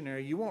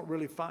dictionary, you won't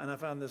really find, and I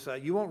found this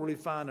out, you won't really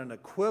find an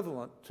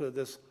equivalent to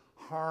this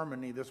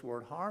harmony, this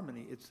word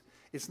harmony.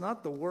 It's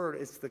not the word,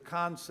 it's the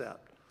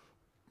concept.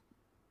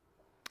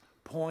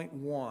 Point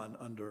 1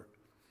 under.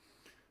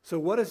 So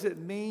what does it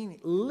mean?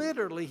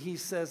 Literally, he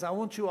says, I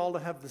want you all to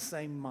have the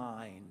same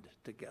mind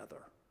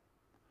together.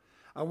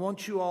 I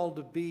want you all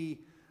to be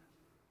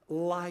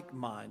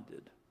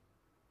like-minded.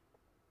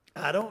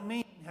 I don't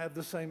mean have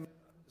the same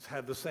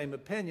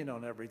opinion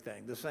on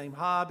everything, the same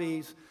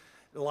hobbies,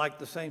 like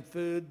the same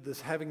food,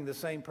 having the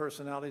same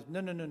personalities.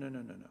 No.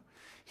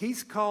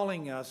 He's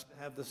calling us to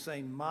have the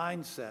same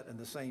mindset and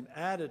the same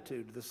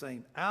attitude, the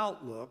same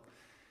outlook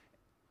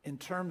in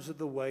terms of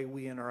the way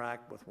we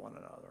interact with one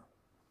another.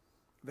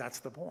 That's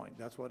the point.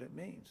 That's what it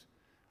means.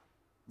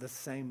 The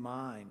same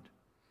mind.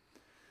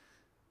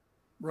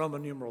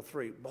 Roman numeral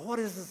 3. But what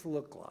does this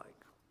look like?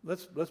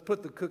 Let's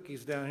put the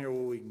cookies down here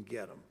where we can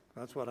get them.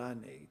 That's what I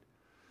need.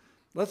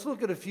 Let's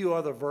look at a few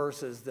other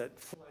verses that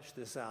flesh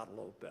this out a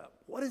little bit.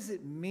 What does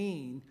it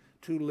mean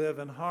to live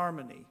in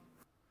harmony?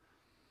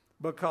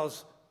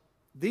 Because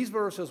these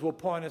verses will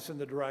point us in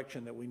the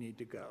direction that we need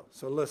to go.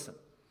 So listen.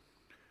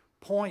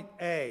 Point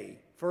A,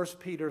 1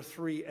 Peter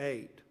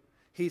 3:8.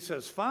 He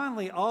says,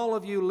 finally, all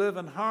of you live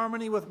in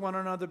harmony with one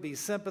another. Be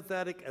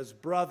sympathetic as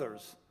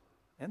brothers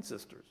and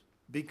sisters.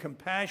 Be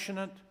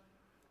compassionate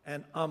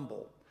and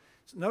humble.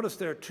 Notice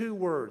there are two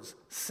words,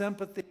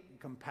 sympathy and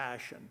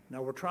compassion.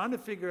 Now, we're trying to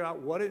figure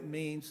out what it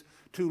means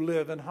to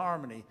live in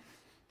harmony.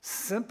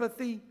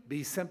 Sympathy,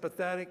 be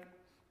sympathetic,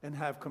 and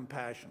have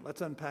compassion.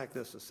 Let's unpack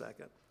this a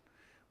second.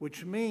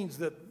 Which means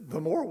that the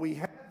more we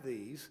have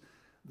these,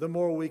 the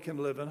more we can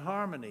live in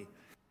harmony.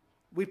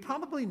 We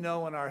probably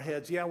know in our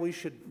heads, yeah, we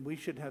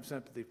should have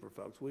sympathy for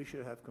folks. We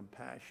should have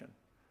compassion.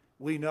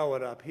 We know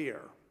it up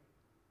here.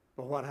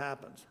 But what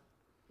happens?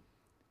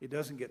 It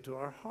doesn't get to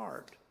our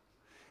heart.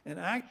 And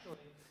actually,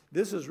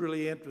 this is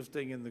really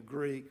interesting in the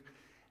Greek.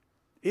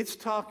 It's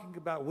talking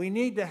about we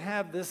need to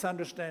have this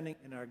understanding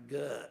in our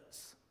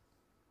guts,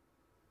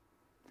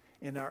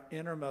 in our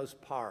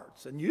innermost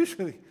parts. And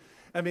usually,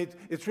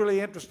 it's really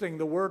interesting.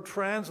 The word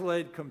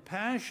translated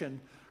compassion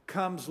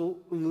comes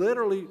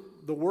literally,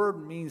 the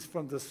word means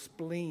from the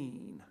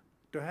spleen.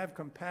 To have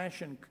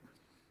compassion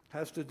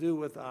has to do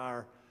with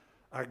our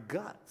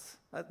guts.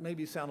 That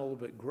maybe sound a little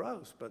bit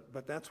gross,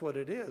 but that's what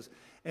it is.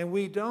 And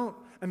we don't,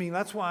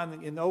 that's why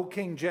in old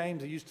King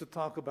James, they used to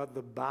talk about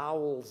the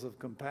bowels of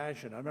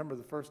compassion. I remember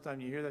the first time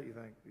you hear that, you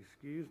think,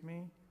 excuse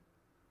me?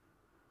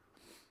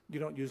 You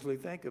don't usually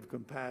think of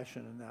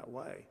compassion in that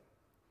way.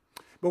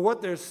 But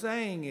what they're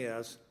saying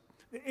is,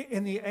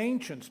 in the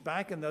ancients,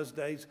 back in those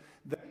days,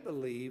 they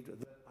believed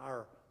that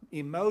our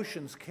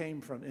emotions came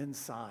from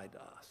inside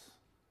us.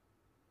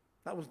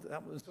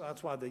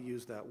 That's why they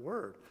used that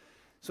word.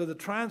 So the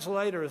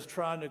translator is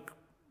trying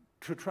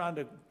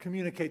to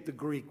communicate the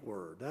Greek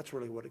word. That's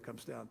really what it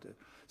comes down to.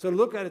 So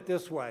look at it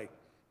this way.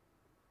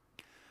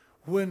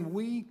 When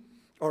we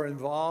are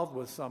involved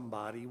with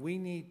somebody, we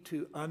need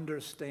to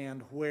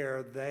understand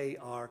where they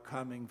are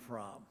coming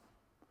from.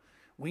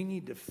 We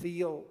need to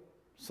feel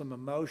some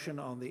emotion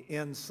on the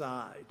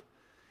inside.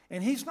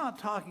 And he's not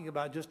talking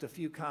about just a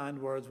few kind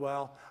words.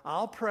 Well,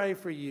 I'll pray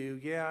for you.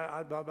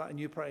 Yeah, blah, blah, and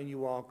you pray and you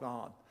walk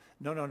on.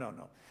 No, no, no,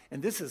 no.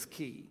 And this is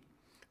key.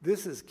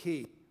 This is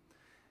key.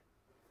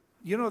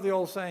 You know the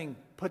old saying,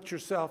 put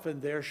yourself in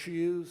their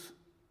shoes?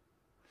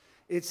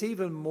 It's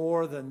even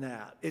more than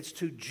that. It's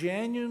to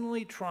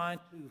genuinely try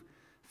to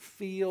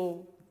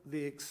feel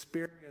the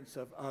experience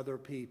of other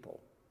people.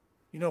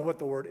 You know what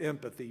the word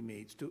empathy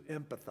means, to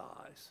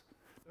empathize.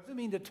 Doesn't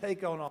mean to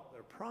take on all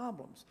their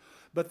problems.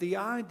 But the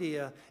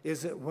idea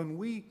is that when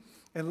we,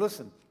 and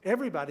listen,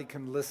 everybody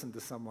can listen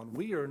to someone.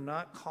 We are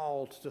not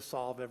called to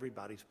solve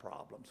everybody's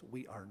problems.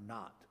 We are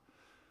not.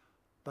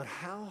 But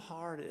how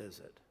hard is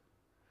it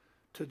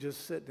to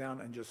just sit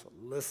down and just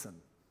listen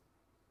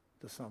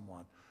to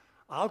someone?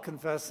 I'll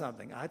confess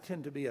something. I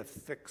tend to be a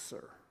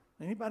fixer.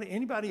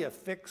 Anybody a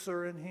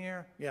fixer in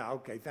here? Yeah,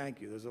 okay, thank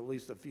you. There's at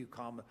least a few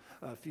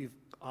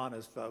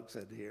honest folks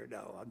in here.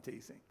 No, I'm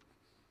teasing.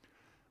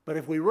 But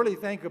if we really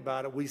think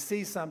about it, we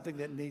see something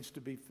that needs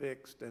to be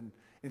fixed, and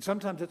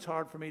sometimes it's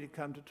hard for me to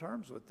come to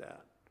terms with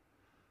that.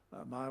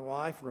 My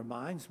wife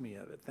reminds me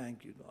of it.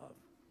 Thank you, love.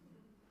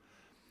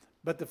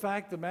 But the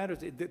fact of the matter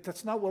is,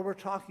 that's not what we're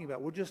talking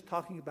about. We're just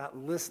talking about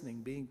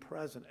listening, being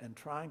present, and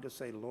trying to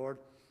say, Lord,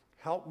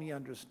 help me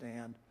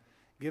understand.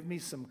 Give me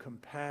some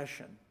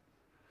compassion.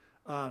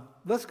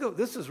 Let's go.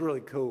 This is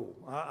really cool.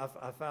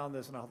 I found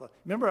this, and I thought,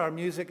 remember our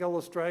music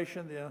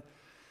illustration?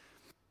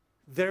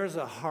 There's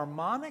a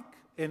harmonic,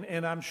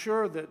 and I'm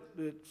sure that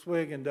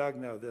Swig and Doug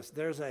know this.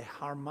 There's a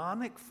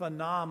harmonic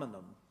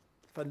phenomenon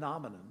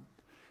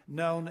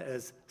known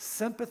as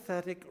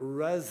sympathetic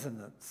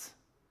resonance.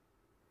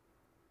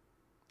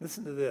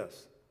 Listen to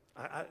this.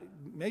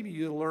 Maybe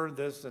you learned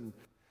this in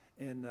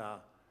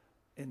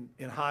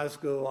high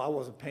school. I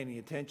wasn't paying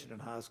attention in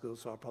high school,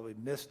 so I probably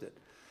missed it.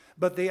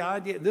 But the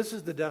idea, this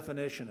is the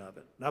definition of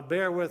it. Now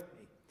bear with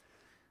me.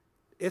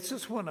 It's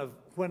just when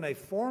a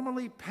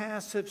formerly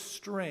passive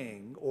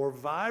string or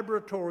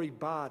vibratory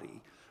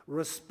body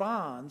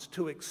responds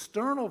to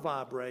external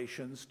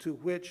vibrations to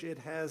which it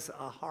has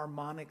a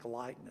harmonic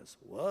likeness.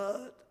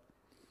 What?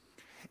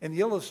 And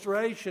the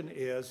illustration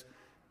is,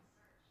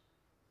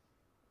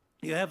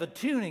 you have a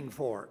tuning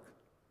fork.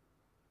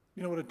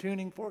 You know what a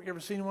tuning fork? You ever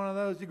seen one of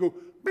those? You go,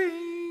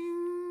 bing!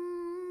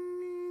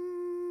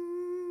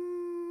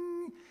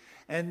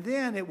 And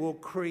then it will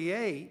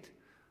create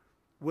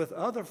with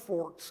other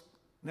forks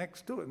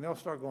next to it, and they'll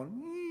start going,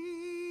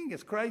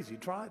 it's crazy.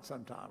 Try it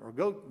sometime, or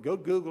go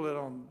Google it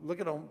look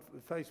it on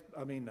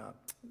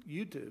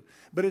YouTube.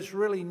 But it's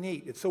really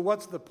neat. So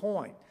what's the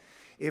point?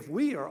 If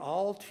we are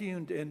all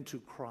tuned into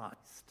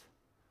Christ,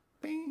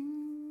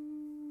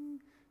 bing,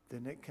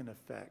 then it can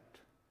affect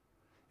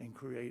and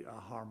create a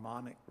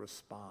harmonic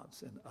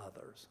response in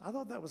others. I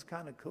thought that was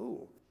kind of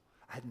cool.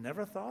 I'd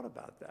never thought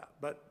about that.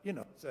 But, you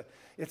know,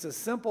 it's a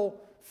simple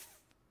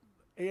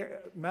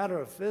matter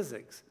of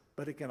physics,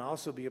 but it can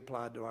also be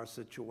applied to our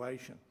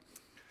situation.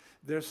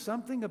 There's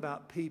something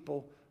about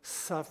people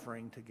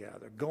suffering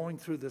together, going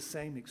through the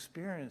same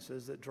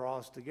experiences that draw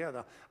us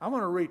together. I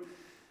want to read,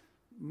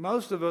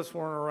 most of us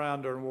weren't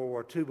around during World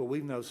War II, but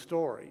we know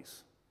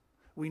stories.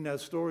 We know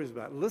stories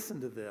about it.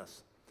 Listen to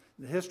this.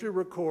 The history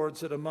records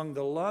that among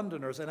the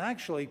Londoners, and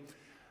actually,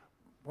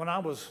 when I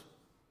was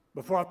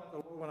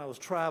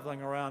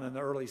traveling around in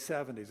the early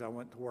 70s, I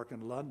went to work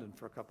in London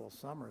for a couple of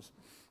summers,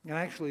 and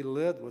I actually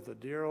lived with a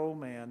dear old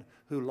man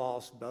who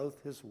lost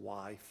both his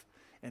wife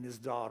and his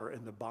daughter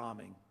in the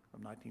bombing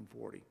of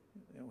 1940,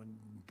 when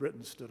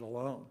Britain stood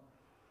alone.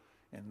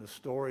 And the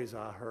stories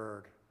I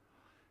heard,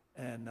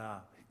 and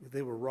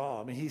they were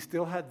raw. I mean, he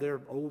still had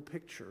their old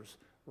pictures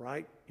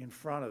right in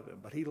front of him,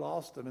 but he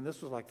lost them, and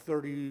this was like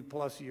 30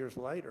 plus years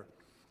later.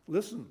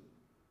 Listen.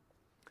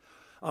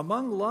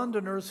 Among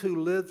Londoners who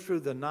lived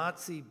through the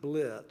Nazi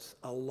Blitz,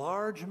 a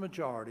large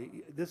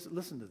majority,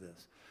 listen to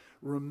this,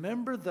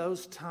 remember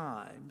those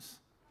times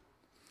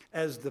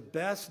as the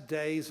best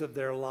days of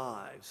their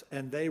lives,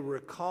 and they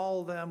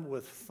recall them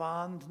with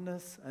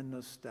fondness and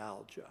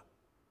nostalgia.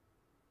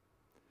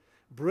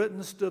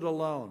 Britain stood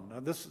alone. Now,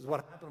 this is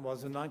what happened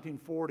was in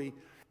 1940, in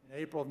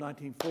April of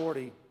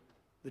 1940,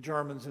 the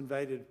Germans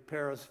invaded,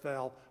 Paris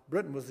fell.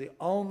 Britain was the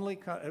only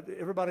country,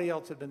 everybody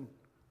else had been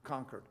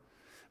conquered.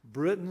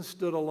 Britain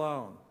stood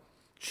alone.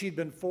 She'd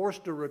been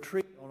forced to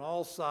retreat on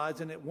all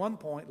sides, and at one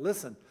point,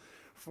 listen,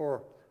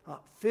 for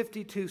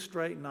 52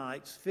 straight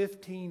nights,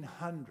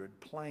 1,500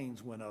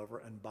 planes went over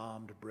and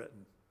bombed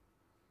Britain.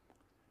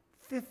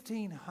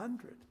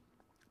 1,500,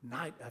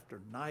 night after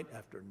night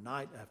after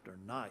night after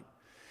night.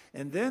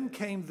 And then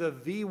came the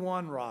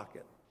V-1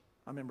 rocket.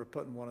 I remember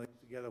putting one of these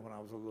together when I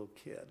was a little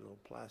kid, a little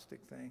plastic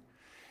thing.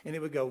 And it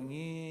would go,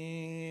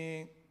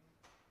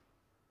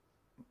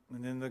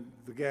 and then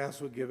the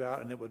gas would give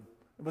out, and it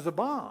was a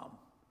bomb.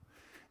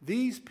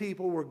 These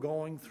people were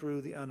going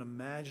through the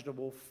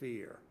unimaginable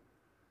fear.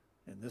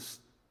 And this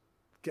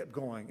kept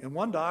going. And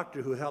one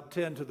doctor who helped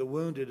tend to the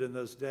wounded in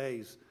those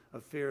days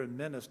of fear and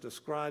menace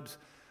describes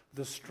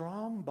the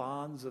strong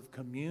bonds of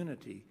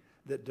community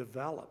that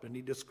developed. And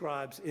he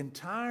describes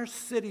entire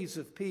cities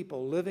of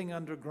people living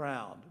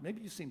underground.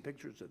 Maybe you've seen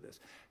pictures of this.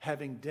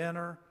 Having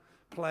dinner,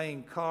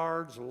 playing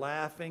cards,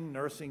 laughing,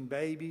 nursing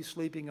babies,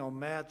 sleeping on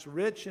mats.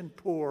 Rich and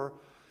poor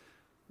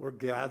were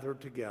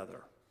gathered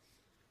together.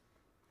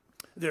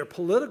 Their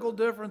political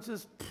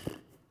differences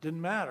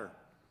didn't matter.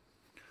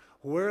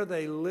 Where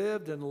they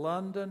lived in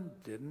London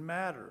didn't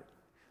matter.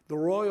 The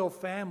royal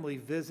family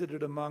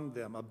visited among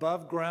them.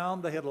 Above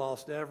ground, they had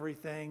lost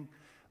everything,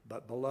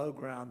 but below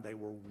ground, they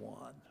were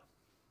one.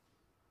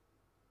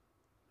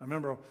 I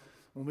remember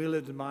when we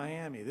lived in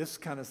Miami, this is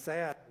kind of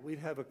sad. We'd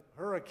have a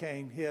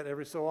hurricane hit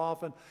every so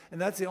often, and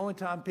that's the only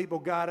time people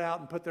got out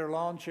and put their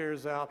lawn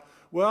chairs out.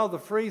 Well, the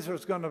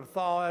freezer's going to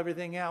thaw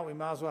everything out. We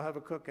might as well have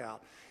a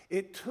cookout.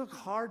 It took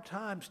hard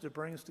times to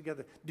bring us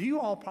together. Do you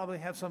all probably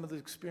have some of the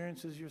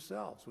experiences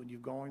yourselves when you're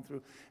going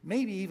through,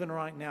 maybe even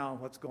right now,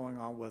 what's going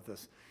on with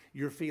us?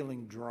 You're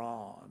feeling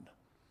drawn.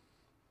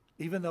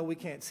 Even though we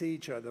can't see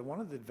each other, one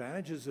of the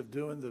advantages of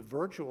doing the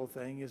virtual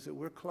thing is that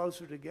we're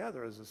closer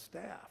together as a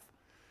staff.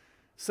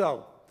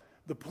 So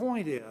the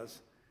point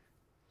is,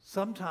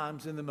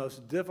 sometimes in the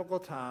most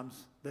difficult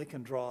times, they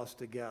can draw us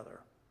together.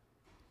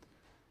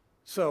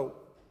 So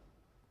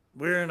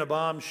we're in a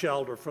bomb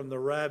shelter from the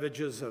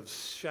ravages of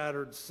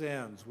shattered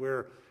sins.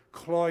 We're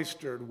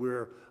cloistered.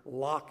 We're in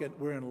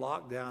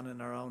lockdown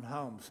in our own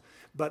homes.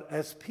 But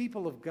as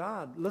people of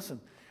God, listen,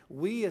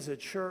 we as a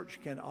church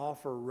can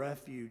offer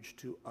refuge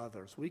to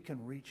others. We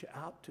can reach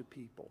out to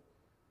people,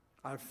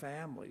 our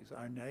families,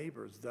 our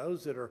neighbors,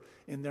 those that are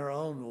in their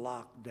own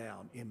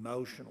lockdown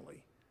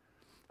emotionally.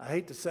 I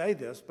hate to say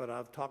this, but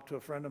I've talked to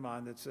a friend of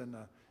mine that's in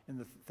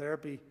the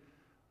therapy,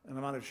 and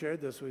I might have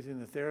shared this with you, in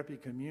the therapy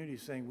community,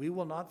 saying we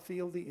will not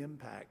feel the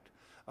impact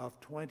of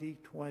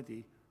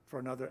 2020 for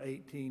another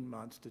 18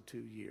 months to 2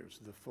 years,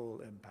 the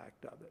full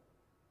impact of it.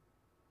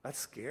 That's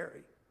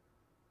scary.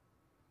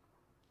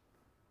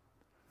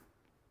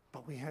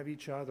 But we have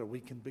each other.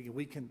 We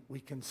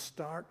can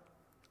start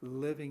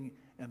living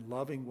and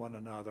loving one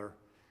another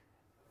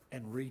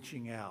and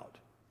reaching out.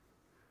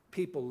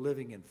 People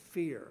living in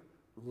fear,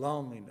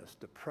 loneliness,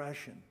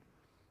 depression,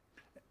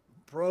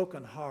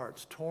 broken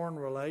hearts, torn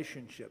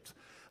relationships.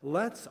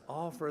 Let's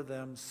offer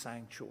them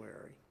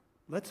sanctuary.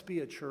 Let's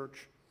be a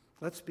church.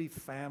 Let's be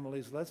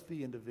families. Let's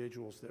be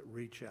individuals that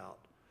reach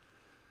out.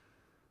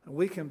 And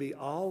we can be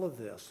all of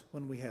this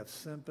when we have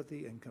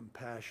sympathy and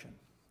compassion.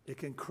 It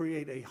can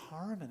create a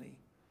harmony.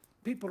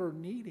 People are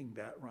needing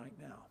that right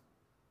now.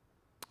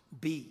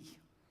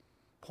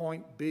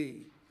 Point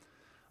B.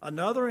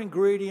 Another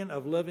ingredient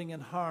of living in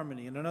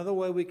harmony, and another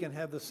way we can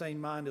have the same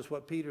mind is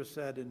what Peter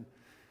said in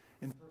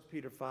 1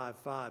 Peter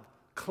 5:5.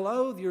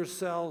 Clothe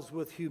yourselves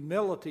with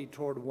humility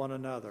toward one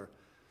another.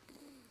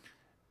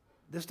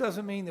 This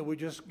doesn't mean that we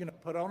just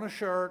put on a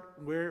shirt,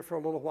 wear it for a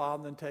little while,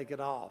 and then take it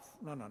off.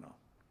 No.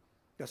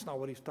 That's not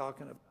what he's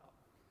talking about.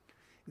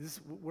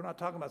 We're not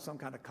talking about some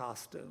kind of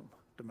costume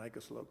to make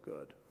us look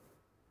good.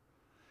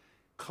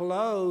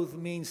 Clothe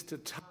means to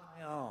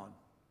tie on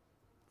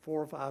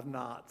 4 or 5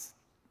 knots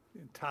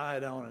and tie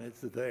it on, and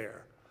it's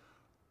there.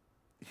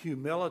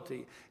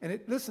 Humility. And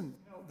this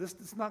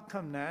does not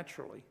come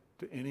naturally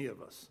to any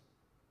of us.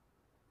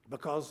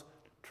 Because,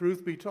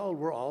 truth be told,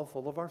 we're all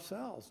full of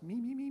ourselves.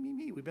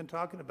 Me. We've been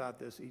talking about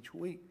this each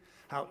week.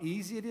 How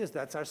easy it is.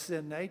 That's our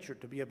sin nature,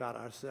 to be about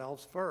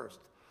ourselves first.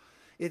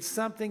 It's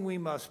something we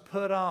must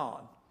put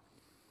on.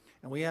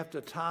 And we have to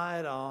tie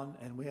it on,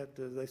 and we have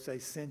to, they say,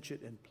 cinch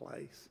it in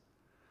place.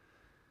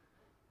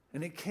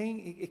 And it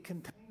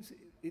contains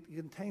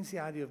the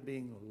idea of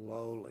being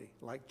lowly,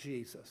 like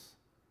Jesus,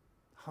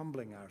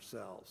 humbling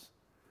ourselves.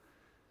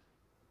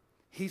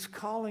 He's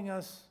calling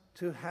us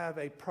to have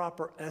a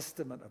proper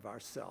estimate of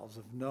ourselves,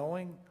 of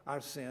knowing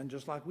our sin,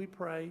 just like we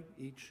pray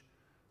each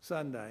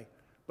Sunday,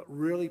 but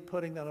really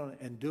putting that on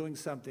and doing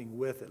something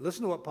with it.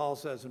 Listen to what Paul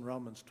says in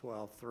Romans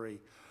 12:3.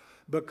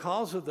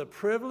 Because of the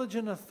privilege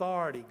and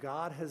authority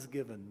God has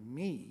given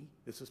me,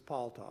 this is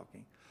Paul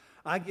talking,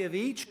 I give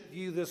each of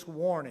you this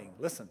warning.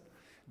 Listen,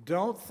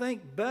 don't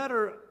think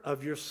better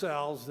of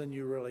yourselves than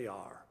you really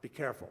are. Be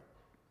careful.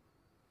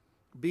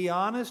 Be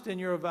honest in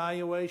your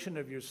evaluation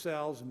of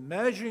yourselves,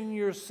 measuring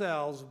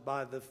yourselves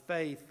by the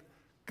faith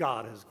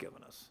God has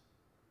given us.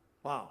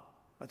 Wow,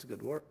 that's a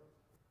good word.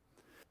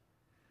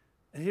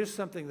 And here's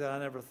something that I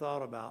never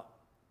thought about.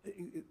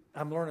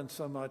 I'm learning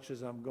so much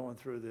as I'm going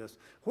through this.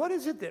 What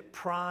is it that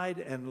pride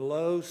and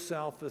low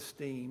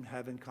self-esteem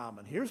have in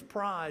common? Here's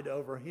pride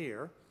over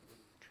here,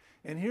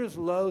 and here's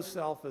low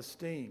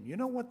self-esteem. You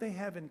know what they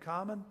have in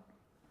common?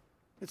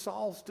 It's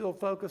all still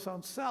focused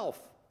on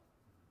self.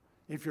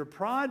 If you're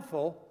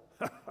prideful,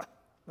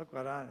 look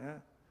what I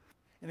am.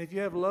 And if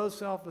you have low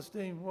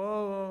self-esteem,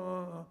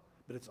 whoa,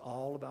 but it's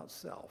all about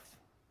self.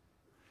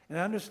 And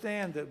I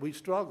understand that we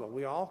struggle.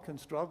 We all can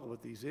struggle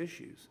with these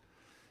issues.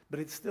 But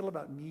it's still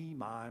about me,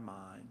 my,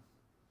 mine.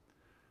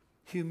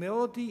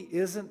 Humility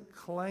isn't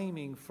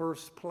claiming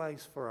first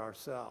place for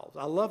ourselves.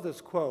 I love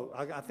this quote.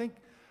 I think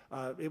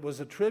it was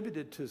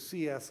attributed to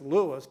C.S.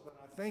 Lewis, but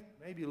I think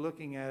maybe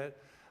looking at it,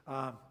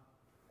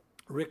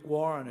 Rick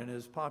Warren, in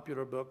his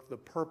popular book, The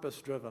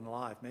Purpose-Driven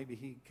Life, maybe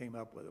he came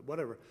up with it,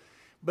 whatever.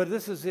 But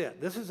this is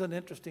it. This is an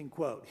interesting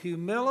quote.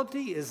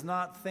 Humility is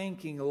not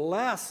thinking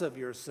less of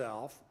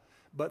yourself,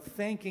 but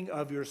thinking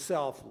of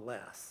yourself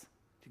less.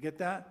 Do you get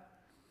that?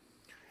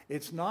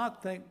 It's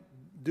not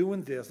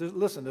doing this.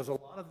 Listen, there's a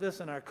lot of this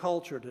in our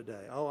culture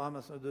today. Oh,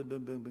 I'm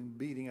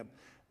beating up.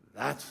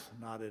 That's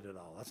not it at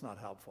all. That's not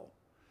helpful.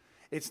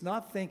 It's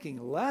not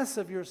thinking less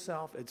of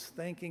yourself. It's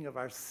thinking of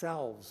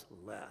ourselves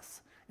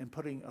less and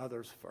putting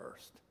others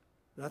first.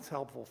 That's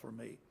helpful for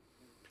me.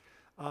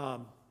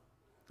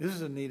 This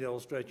is a neat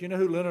illustration. You know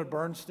who Leonard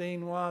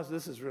Bernstein was?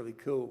 This is really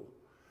cool.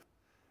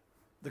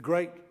 The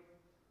great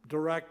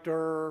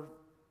director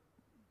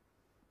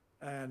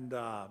and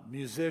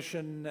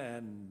musician,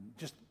 and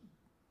just,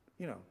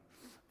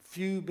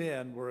 few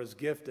men were as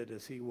gifted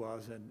as he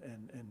was in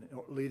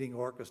leading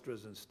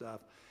orchestras and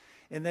stuff.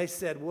 And they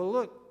said, well,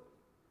 look,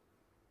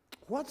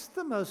 what's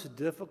the most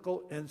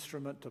difficult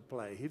instrument to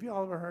play? Have you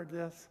all ever heard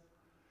this?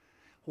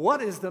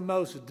 What is the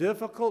most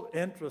difficult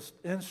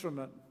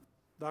instrument,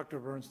 Dr.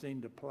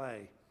 Bernstein, to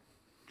play?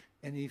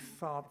 And he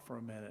thought for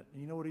a minute.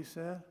 You know what he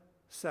said?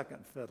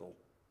 Second fiddle.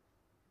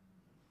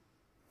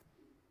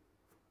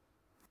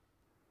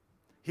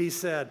 He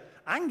said,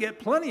 I can get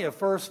plenty of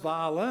first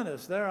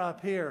violinists, they're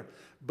up here,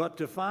 but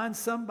to find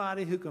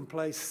somebody who can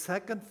play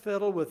second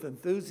fiddle with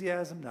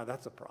enthusiasm, now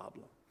that's a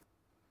problem.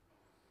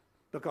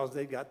 Because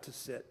they've got to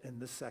sit in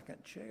the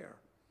second chair.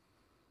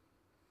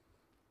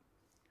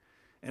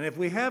 And if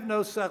we have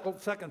no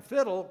second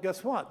fiddle,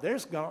 guess what?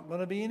 There's not going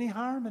to be any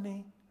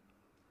harmony.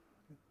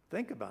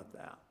 Think about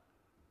that.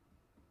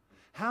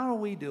 How are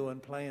we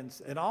doing playing?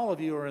 And all of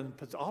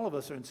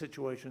us are in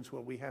situations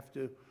where we have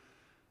to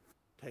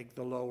take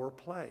the lower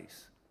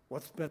place.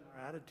 What's been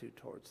our attitude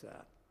towards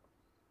that?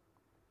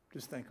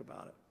 Just think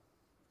about it.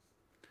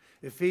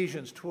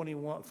 Ephesians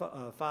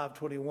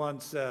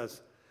 5:21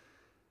 says,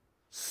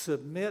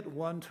 submit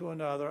one to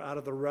another out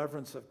of the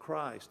reverence of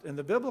Christ. And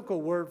the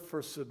biblical word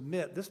for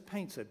submit, this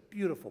paints a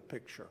beautiful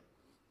picture.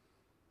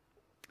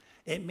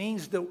 It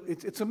means that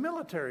it's a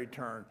military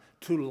term,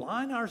 to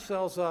line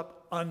ourselves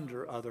up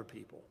under other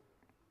people,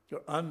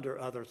 or under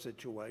other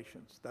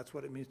situations. That's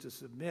what it means to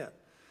submit.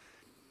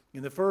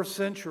 In the first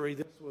century,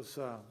 this was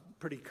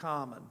pretty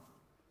common.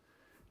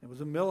 It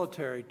was a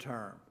military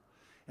term.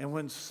 And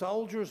when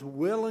soldiers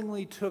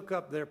willingly took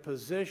up their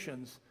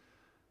positions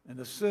and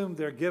assumed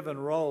their given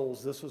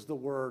roles, this was the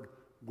word,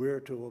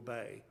 we're to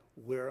obey.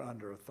 We're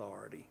under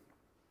authority.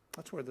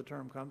 That's where the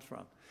term comes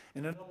from.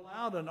 And it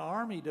allowed an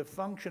army to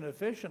function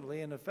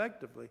efficiently and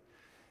effectively.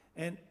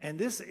 And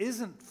this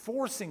isn't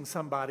forcing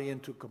somebody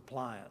into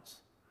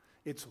compliance.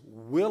 It's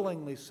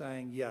willingly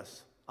saying,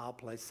 yes, I'll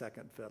play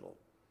second fiddle.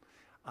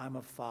 I'm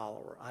a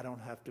follower. I don't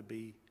have to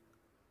be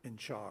in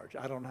charge.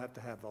 I don't have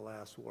to have the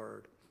last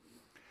word.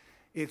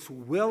 It's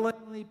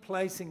willingly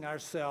placing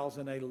ourselves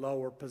in a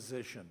lower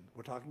position.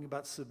 We're talking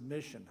about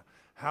submission.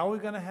 How are we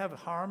going to have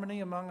harmony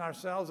among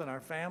ourselves and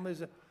our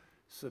families?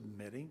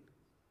 Submitting,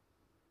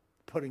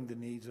 putting the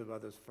needs of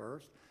others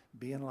first,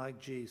 being like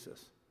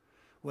Jesus.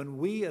 When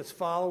we as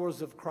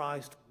followers of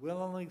Christ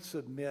willingly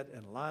submit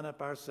and line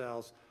up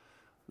ourselves,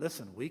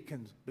 listen, we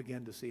can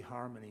begin to see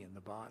harmony in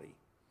the body.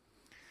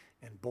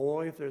 And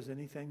boy, if there's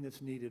anything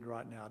that's needed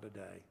right now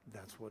today,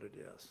 that's what it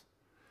is.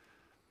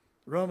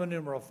 Roman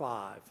numeral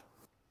 5.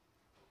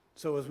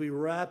 So as we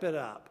wrap it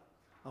up,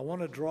 I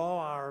want to draw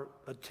our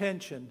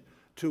attention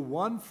to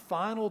one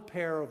final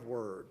pair of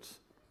words,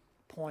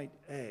 point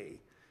A.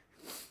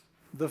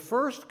 The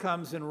first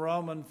comes in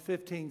Romans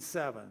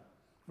 15:7,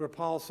 where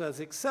Paul says,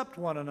 accept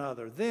one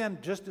another, then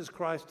just as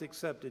Christ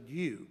accepted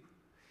you,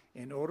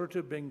 in order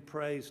to bring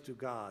praise to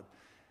God.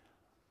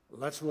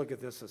 Let's look at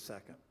this a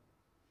second.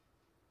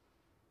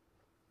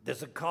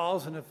 There's a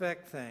cause and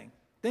effect thing.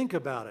 Think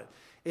about it.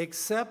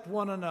 Accept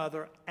one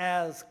another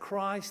as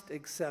Christ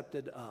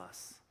accepted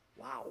us.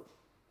 Wow.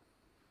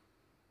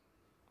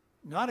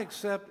 Not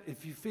accept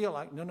if you feel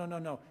like,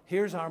 no.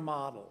 Here's our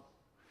model.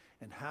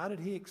 And how did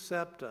he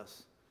accept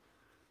us?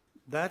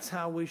 That's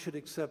how we should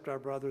accept our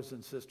brothers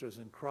and sisters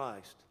in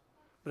Christ.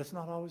 But it's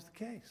not always the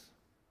case.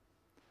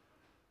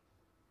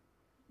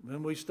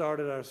 When we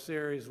started our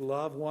series,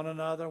 Love One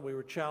Another, we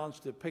were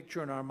challenged to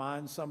picture in our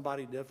minds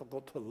somebody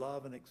difficult to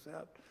love and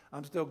accept.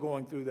 I'm still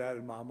going through that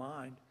in my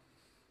mind.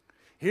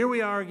 Here we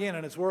are again,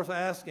 and it's worth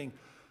asking,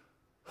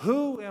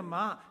 who am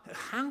I?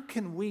 How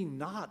can we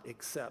not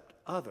accept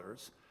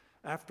others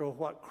after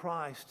what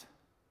Christ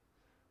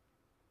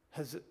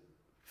has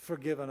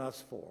forgiven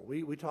us for?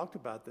 We talked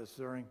about this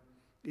during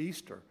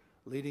Easter,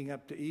 leading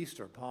up to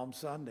Easter, Palm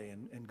Sunday,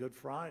 and Good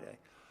Friday.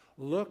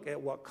 Look at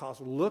what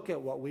cost. Look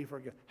at what we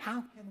forgive.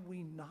 How can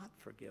we not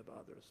forgive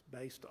others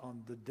based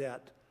on the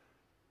debt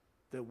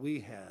that we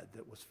had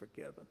that was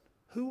forgiven?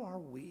 Who are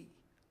we?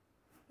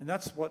 And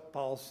that's what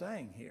Paul's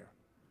saying here.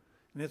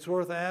 And it's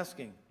worth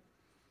asking,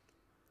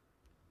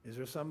 is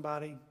there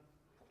somebody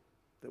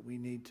that we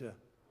need to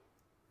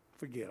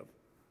forgive?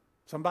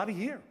 Somebody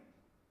here,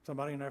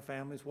 somebody in our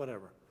families,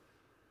 whatever.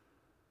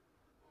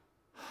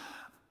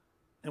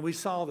 And we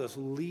saw this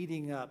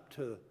leading up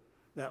to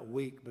that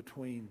week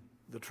between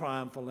the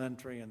triumphal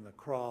entry and the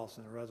cross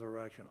and the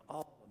resurrection,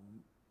 all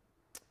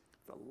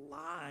the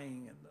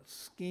lying and the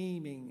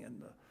scheming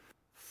and the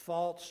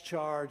false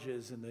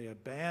charges and the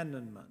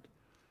abandonment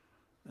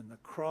and the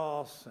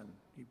cross, and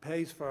he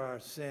pays for our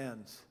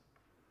sins.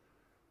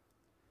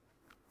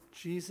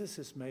 Jesus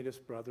has made us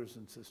brothers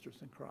and sisters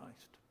in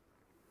Christ.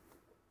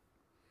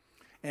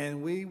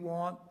 And we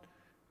want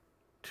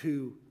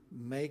to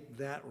make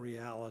that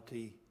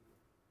reality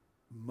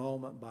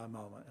moment by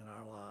moment in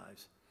our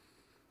lives.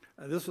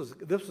 This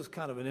was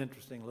kind of an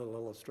interesting little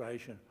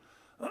illustration.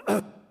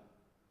 I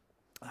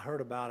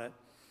heard about it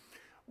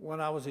when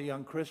I was a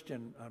young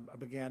Christian. I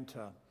began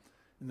to,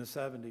 in the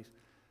 70s,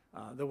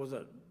 there was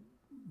a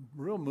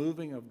real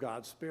moving of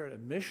God's Spirit,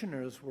 and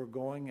missionaries were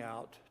going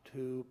out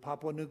to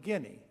Papua New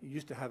Guinea. It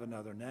used to have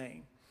another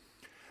name.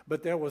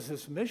 But there was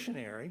this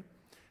missionary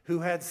who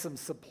had some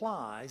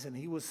supplies, and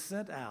he was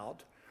sent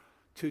out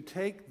to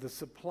take the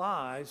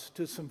supplies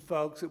to some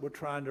folks that were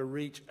trying to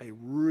reach a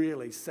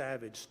really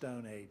savage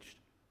Stone Age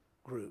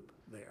group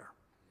there.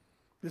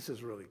 This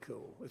is really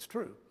cool. It's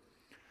true.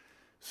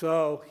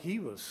 So he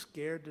was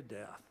scared to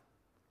death.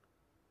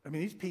 I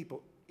mean, these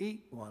people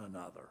eat one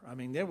another. I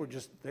mean, they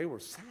were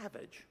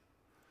savage.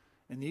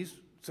 And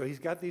so he's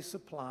got these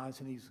supplies,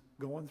 and he's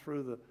going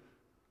through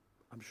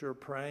I'm sure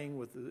praying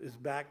with his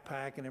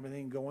backpack and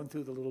everything, going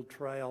through the little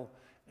trail,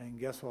 and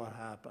guess what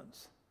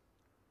happens?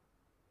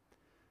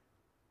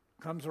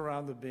 Comes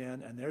around the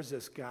bend, and there's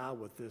this guy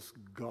with this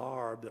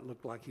garb that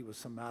looked like he was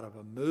some out of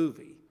a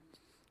movie.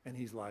 And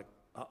he's like,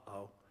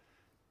 uh-oh.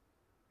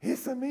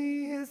 It's a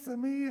me.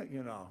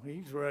 You know,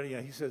 he's ready.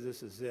 He says,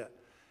 this is it.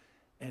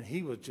 And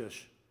he was just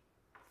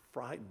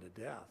frightened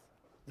to death.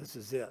 This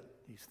is it,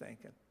 he's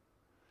thinking.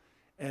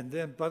 And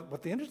then,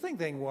 but the interesting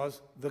thing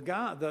was, the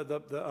guy,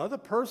 the other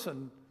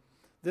person,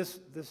 this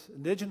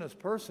indigenous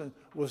person,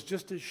 was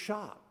just as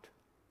shocked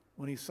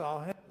when he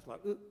saw him. It's like,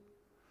 ugh.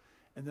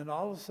 And then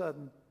all of a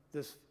sudden,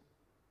 this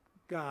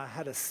guy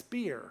had a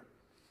spear,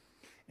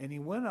 and he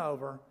went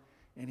over,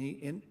 and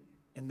he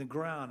in the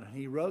ground, and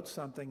he wrote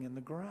something in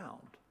the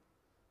ground.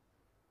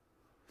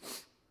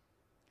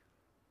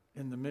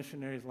 And the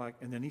missionary's like,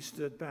 and then he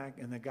stood back,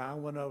 and the guy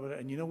went over there,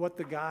 and you know what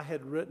the guy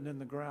had written in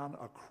the ground?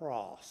 A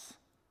cross.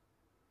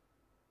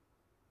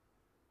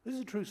 This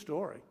is a true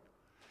story.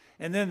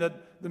 And then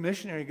the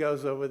missionary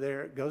goes over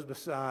there, goes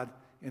beside,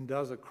 and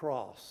does a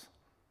cross.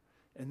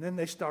 And then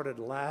they started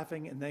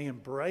laughing, and they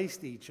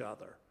embraced each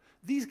other.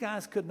 These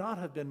guys could not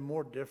have been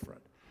more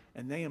different.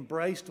 And they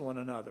embraced one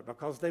another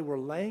because they were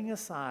laying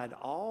aside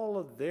all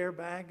of their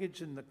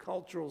baggage and the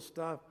cultural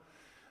stuff.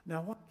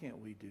 Now, why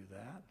can't we do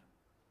that?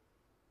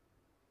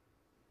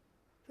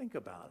 Think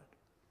about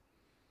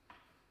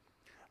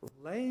it.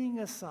 Laying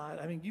aside,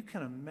 I mean, you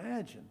can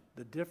imagine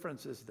the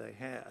differences they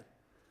had.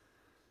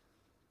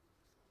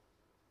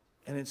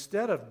 And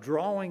instead of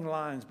drawing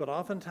lines, but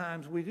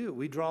oftentimes we do,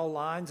 we draw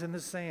lines in the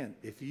sand.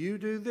 If you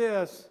do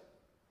this,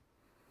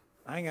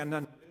 I ain't got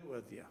nothing to do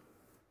with you.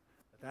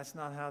 But that's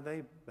not how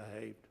they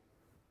behaved.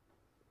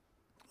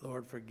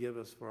 Lord, forgive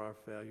us for our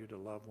failure to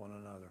love one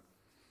another.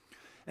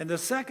 And the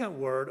second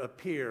word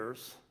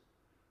appears,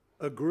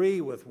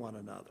 agree with one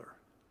another.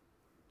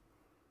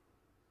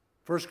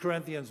 1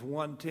 Corinthians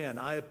 1:10,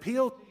 I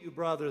appeal to you,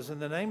 brothers, in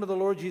the name of the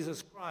Lord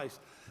Jesus Christ,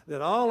 that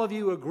all of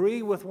you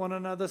agree with one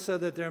another so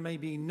that there may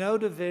be no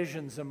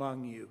divisions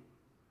among you.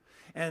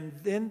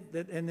 And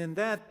in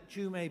that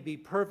you may be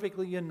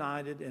perfectly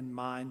united in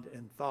mind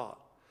and thought.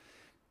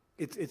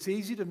 It's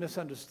easy to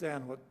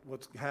misunderstand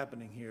what's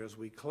happening here as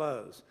we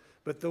close.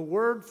 But the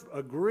word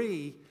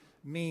agree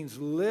means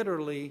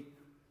literally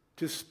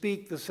to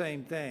speak the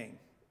same thing.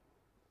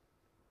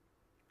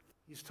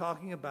 He's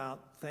talking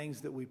about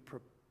things that we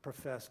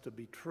profess to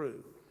be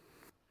true.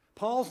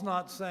 Paul's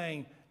not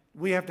saying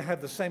we have to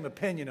have the same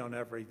opinion on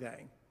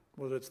everything,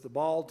 whether it's the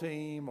ball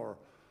team or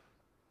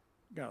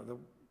the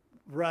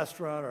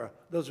restaurant, or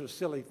those are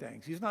silly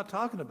things. He's not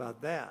talking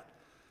about that.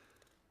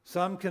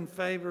 Some can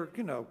favor,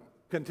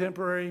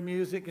 contemporary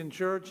music in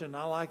church, and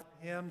I like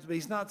hymns, but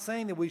he's not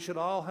saying that we should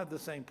all have the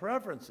same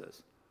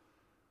preferences.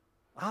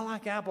 I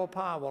like apple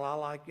pie, well, I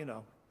like,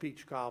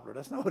 peach cobbler.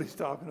 That's not what he's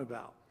talking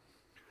about.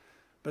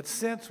 But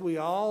since we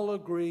all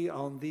agree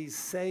on these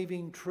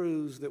saving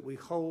truths that we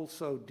hold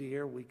so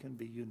dear, we can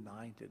be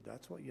united.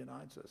 That's what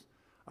unites us,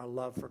 our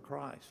love for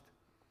Christ.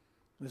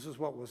 This is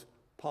what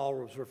Paul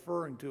was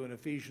referring to in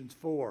Ephesians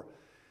 4.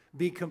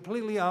 Be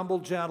completely humble,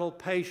 gentle,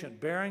 patient,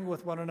 bearing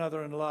with one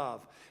another in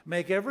love.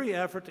 Make every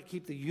effort to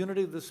keep the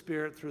unity of the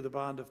Spirit through the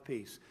bond of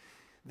peace.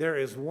 There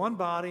is one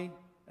body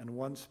and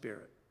one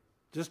Spirit,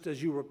 just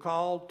as you were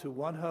called to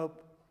one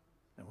hope,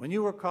 and when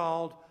you were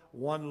called,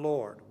 one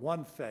Lord,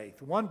 one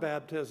faith, one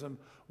baptism,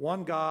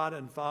 one God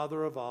and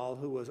Father of all,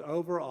 who is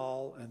over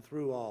all and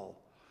through all.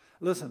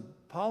 Listen,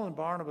 Paul and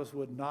Barnabas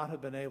would not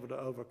have been able to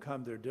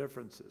overcome their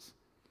differences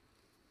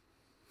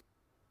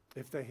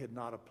if they had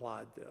not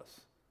applied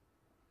this.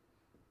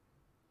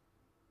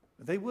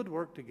 They would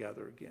work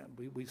together again.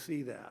 We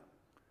see that.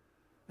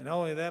 And not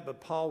only that,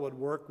 but Paul would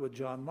work with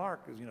John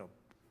Mark.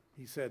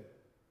 He said,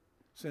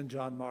 Send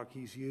John Mark,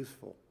 he's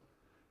useful.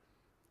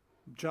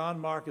 John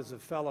Mark is a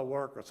fellow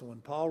worker. So when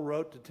Paul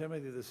wrote to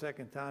Timothy the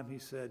second time, he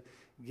said,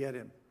 get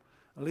him.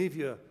 I'll leave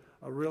you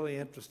a really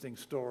interesting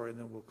story, and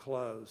then we'll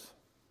close.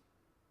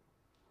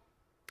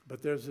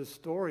 But there's this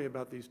story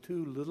about these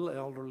two little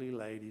elderly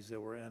ladies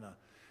that were in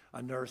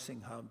a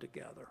nursing home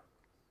together.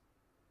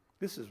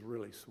 This is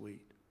really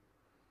sweet.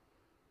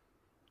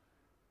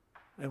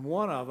 And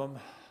one of them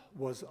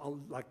was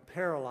like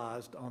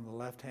paralyzed on the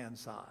left-hand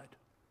side.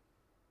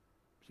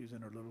 She was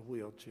in her little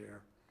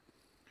wheelchair.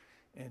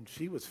 And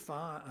she was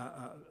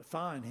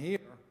fine here,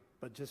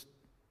 but just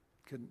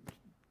couldn't.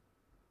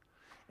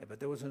 But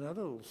there was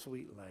another little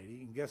sweet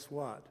lady, and guess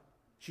what?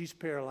 She's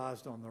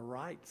paralyzed on the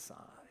right side.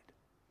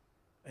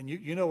 And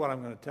you know what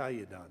I'm going to tell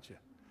you, don't you?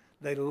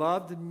 They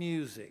loved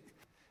music.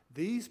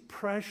 These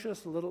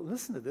precious little,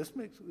 listen to this,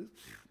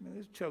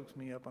 this chokes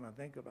me up when I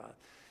think about it.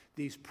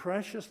 These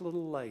precious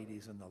little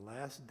ladies in the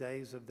last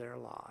days of their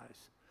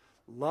lives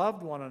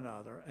loved one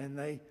another, and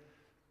they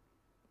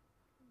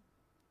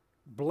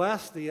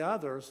blessed the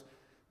others.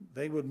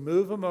 They would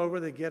move them over,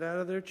 they'd get out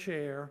of their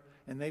chair,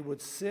 and they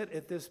would sit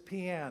at this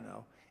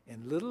piano,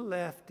 and little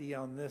Lefty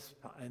on this,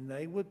 and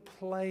they would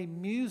play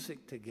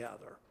music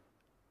together.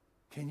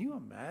 Can you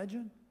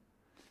imagine?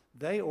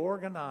 They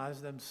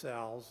organized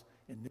themselves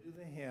and knew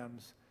the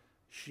hymns,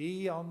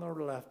 she on the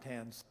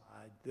left-hand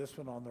side, this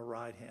one on the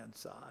right-hand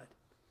side.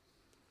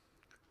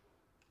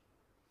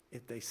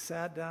 If they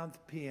sat down at the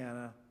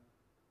piano,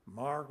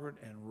 Margaret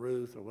and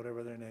Ruth, or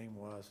whatever their name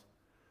was,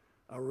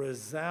 a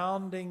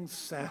resounding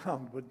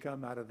sound would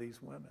come out of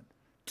these women.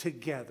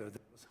 Together,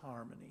 there was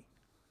harmony.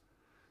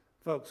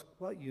 Folks,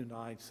 what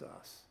unites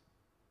us?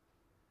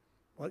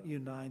 What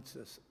unites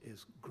us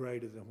is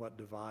greater than what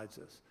divides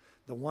us.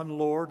 The one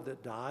Lord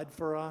that died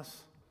for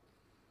us,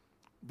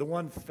 the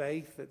one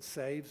faith that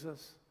saves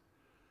us,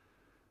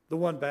 the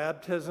one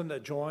baptism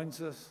that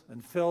joins us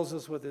and fills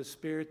us with His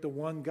Spirit, the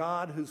one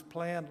God whose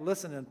plan,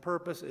 listen, and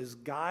purpose is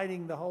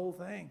guiding the whole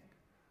thing.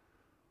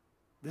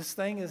 This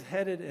thing is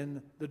headed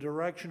in the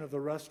direction of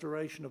the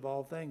restoration of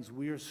all things.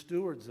 We are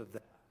stewards of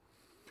that.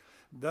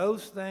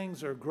 Those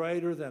things are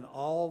greater than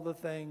all the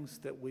things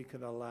that we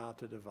can allow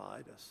to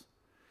divide us.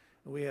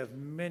 We have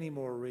many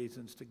more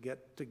reasons to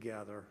get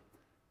together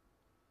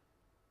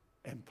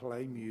and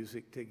play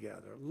music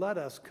together. Let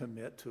us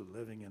commit to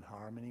living in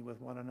harmony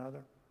with one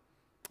another.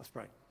 Let's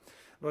pray.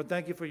 Lord,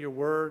 thank you for your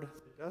word.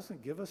 It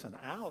doesn't give us an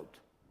out.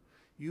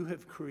 You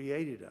have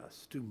created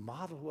us to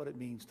model what it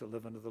means to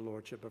live under the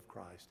lordship of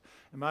Christ.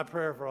 And my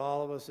prayer for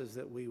all of us is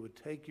that we would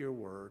take your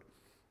word,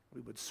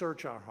 we would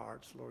search our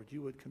hearts, Lord.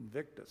 You would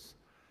convict us.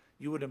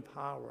 You would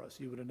empower us.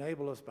 You would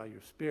enable us by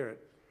your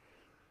Spirit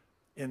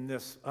in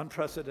this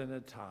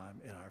unprecedented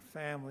time, in our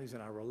families, in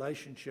our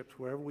relationships,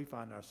 wherever we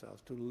find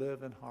ourselves, to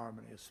live in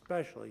harmony,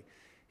 especially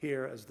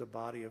here as the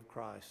body of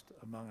Christ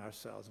among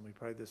ourselves. And we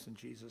pray this in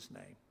Jesus'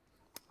 name.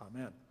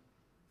 Amen.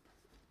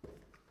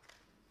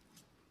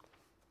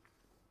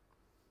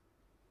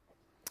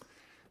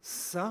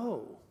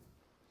 So,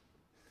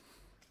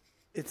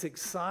 it's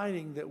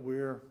exciting that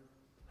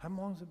how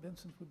long has it been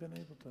since we've been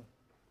able to?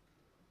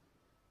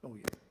 Oh,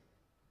 yeah.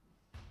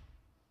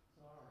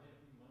 Sorry, a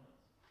few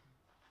months.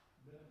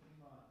 Been a few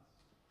months.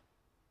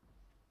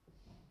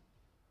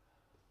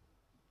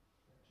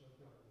 Got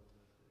choked up a little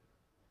bit there.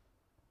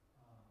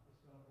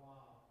 It's been a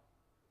while.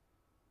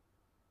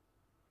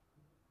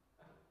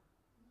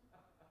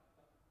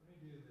 Let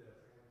me do this.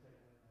 I gotta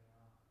take anything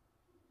off.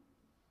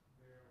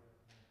 Bear with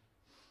me.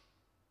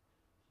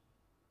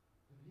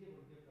 To be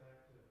able to get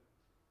back to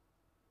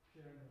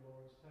sharing the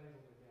Lord's table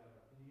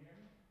together. Can you hear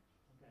me?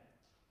 Okay.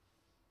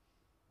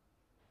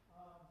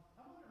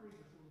 I want to read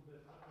this a little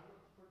bit.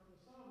 For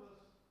some of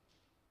us,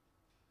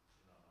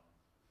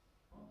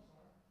 I'm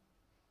sorry.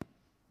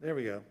 There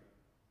we go.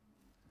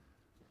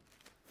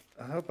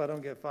 I hope I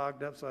don't get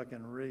fogged up so I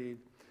can read.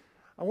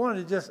 I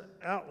wanted to just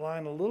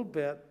outline a little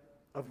bit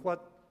of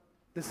what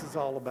this is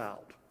all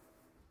about.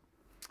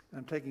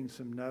 I'm taking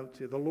some notes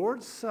here. The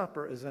Lord's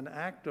Supper is an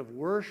act of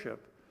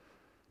worship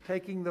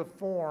taking the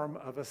form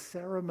of a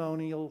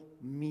ceremonial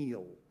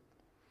meal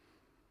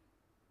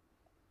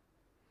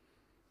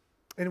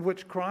in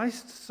which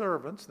Christ's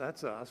servants,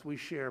 that's us, we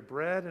share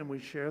bread and we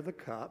share the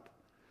cup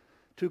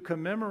to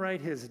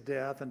commemorate his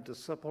death and to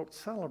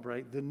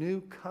celebrate the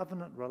new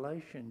covenant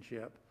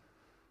relationship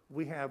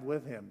we have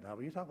with him. Now,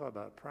 when you talk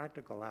about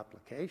practical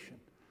application,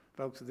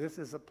 folks, this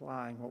is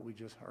applying what we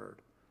just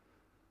heard.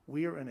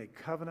 We are in a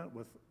covenant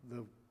with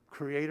the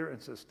creator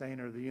and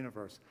sustainer of the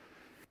universe.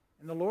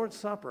 And the Lord's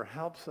Supper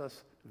helps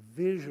us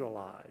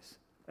visualize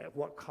at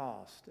what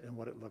cost and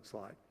what it looks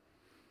like.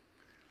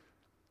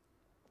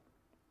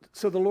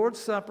 So the Lord's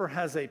Supper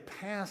has a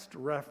past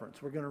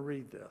reference. We're going to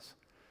read this.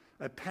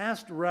 A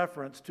past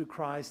reference to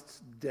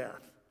Christ's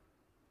death.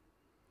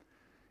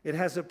 It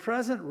has a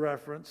present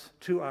reference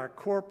to our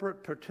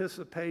corporate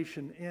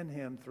participation in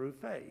him through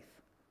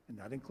faith. And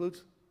that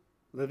includes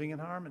living in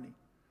harmony.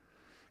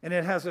 And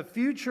it has a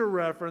future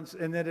reference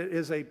in that it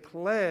is a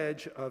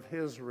pledge of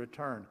his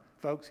return.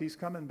 Folks, he's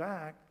coming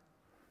back.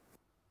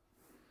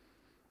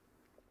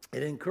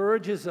 It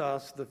encourages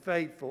us, the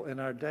faithful, in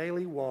our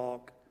daily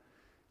walk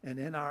and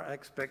in our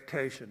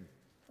expectation,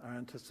 our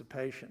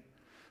anticipation.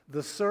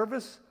 The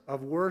service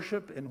of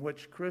worship in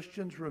which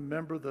Christians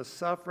remember the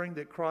suffering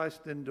that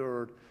Christ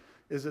endured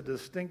is a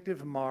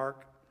distinctive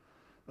mark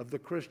of the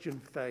Christian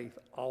faith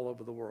all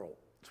over the world.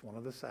 It's one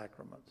of the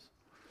sacraments.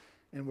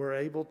 And we're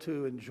able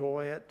to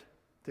enjoy it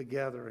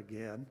together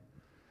again.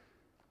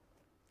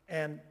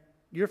 And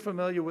you're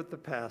familiar with the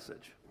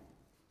passage.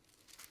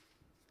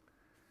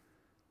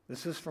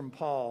 This is from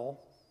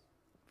Paul,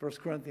 1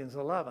 Corinthians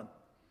 11.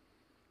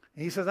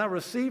 And he says, I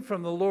received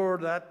from the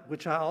Lord that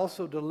which I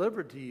also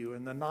delivered to you.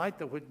 In the night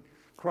that when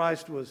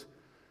Christ was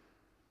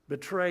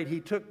betrayed,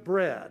 he took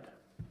bread.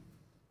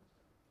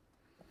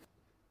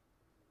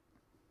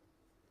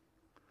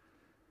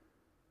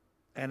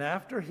 And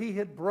after he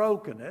had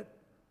broken it,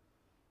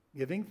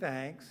 giving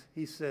thanks,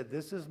 he said,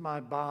 this is my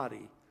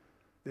body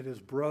that is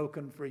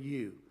broken for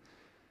you.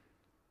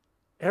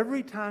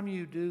 Every time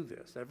you do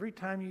this, every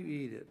time you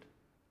eat it,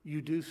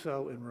 you do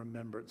so in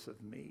remembrance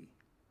of me.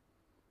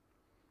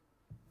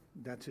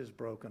 That's his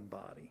broken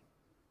body.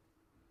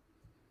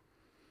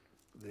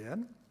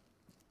 Then, it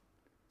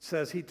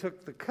says he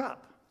took the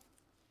cup.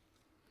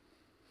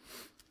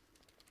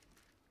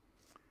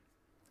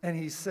 And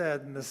he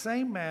said, in the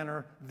same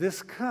manner,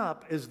 this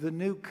cup is the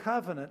new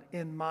covenant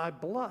in my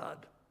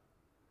blood.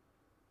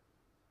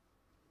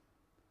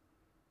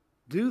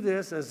 Do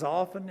this as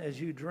often as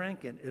you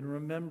drink it in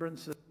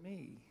remembrance of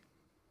me.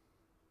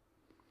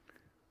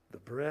 The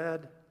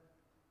bread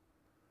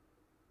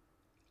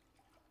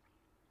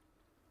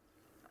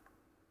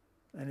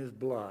and his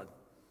blood.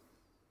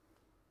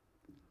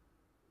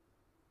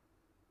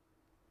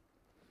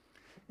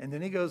 And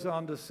then he goes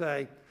on to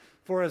say,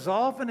 for as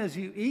often as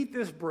you eat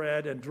this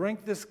bread and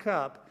drink this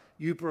cup,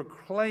 you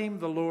proclaim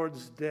the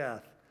Lord's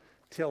death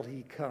till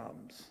he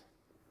comes.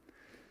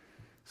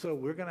 So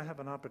we're going to have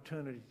an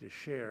opportunity to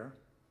share.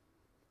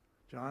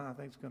 John, I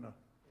think, is going to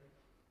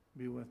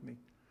be with me.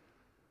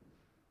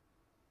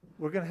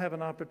 We're going to have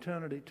an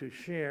opportunity to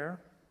share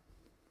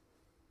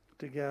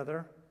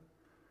together.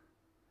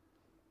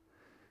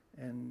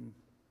 And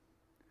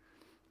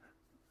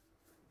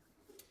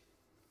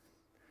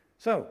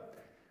so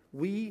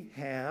we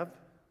have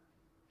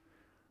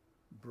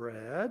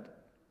bread.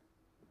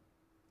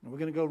 And we're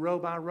going to go row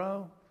by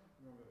row?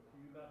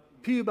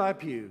 Pew by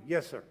pew.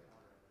 Yes, sir.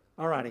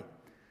 All righty.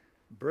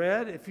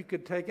 Bread, if you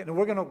could take it. And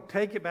we're going to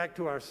take it back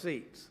to our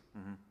seats.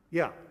 Mm-hmm.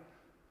 Yeah.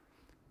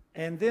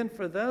 And then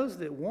for those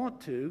that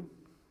want to,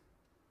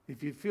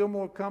 if you feel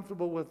more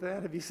comfortable with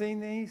that, have you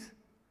seen these?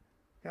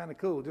 Kind of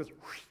cool. Just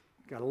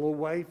got a little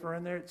wafer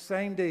in there.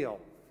 Same deal.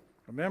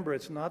 Remember,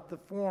 it's not the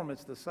form,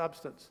 it's the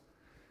substance.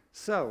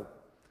 So,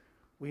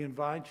 we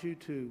invite you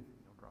to...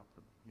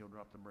 You'll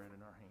drop the bread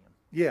in our hand.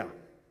 Yeah.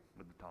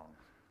 With the tongs.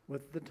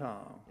 With the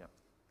tongue. Yep.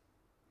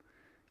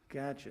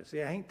 Gotcha.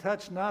 See, I ain't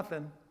touched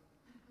nothing.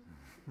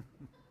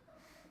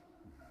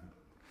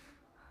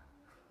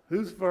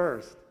 Who's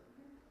first?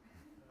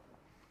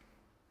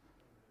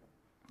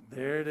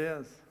 There it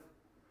is.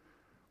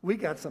 We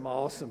got some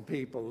awesome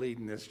people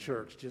leading this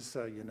church, just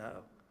so you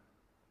know.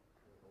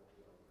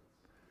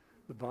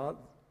 The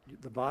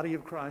body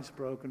of Christ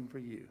broken for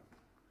you.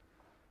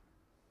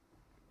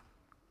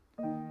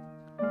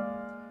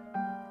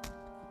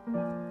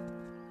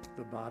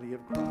 The body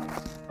of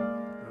Christ broken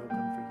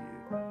for you.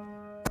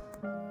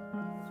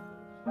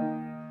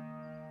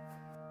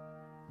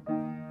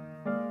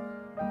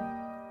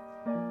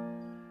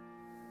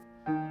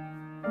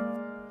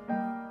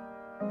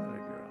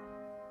 There, girl.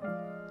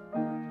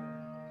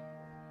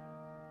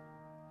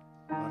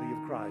 Body of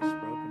Christ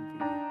broken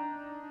for you.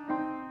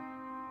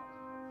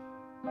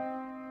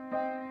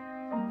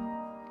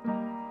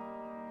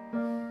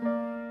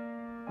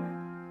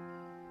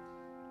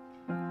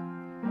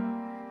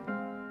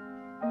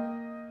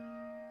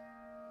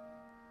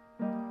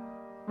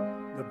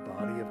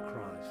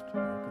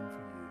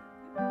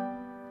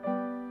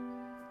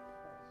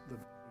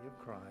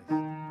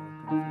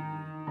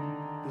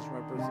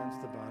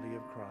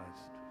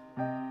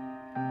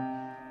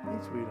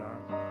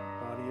 Sweetheart,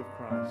 body of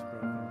Christ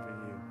broken for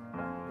you.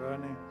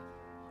 Rodney,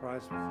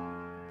 Christ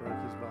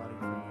broke his body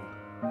for you.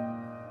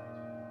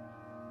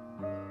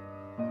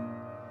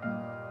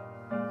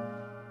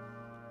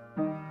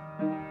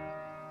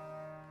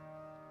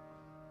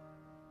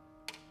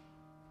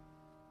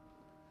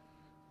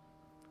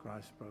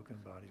 Christ's broken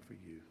body for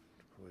you.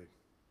 Quick.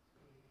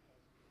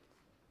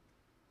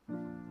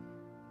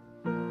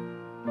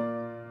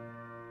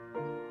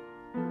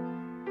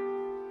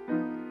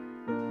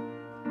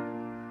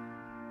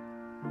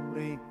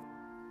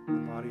 The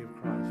body of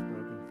Christ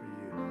broken for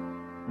you.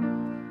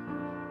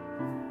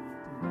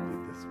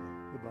 Get this one.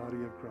 The body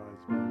of Christ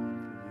broken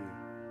for you.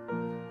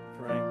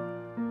 Frank,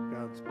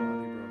 God's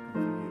body broken for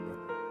you.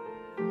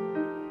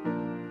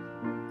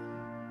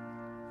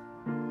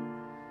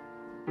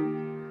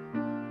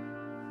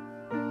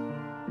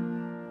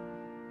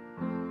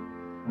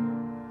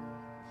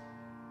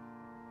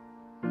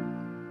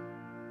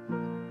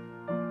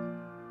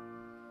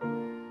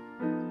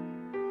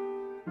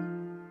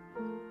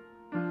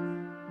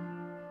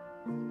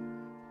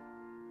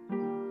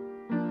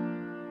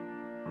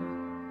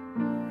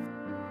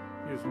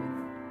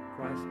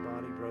 Christ's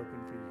body broken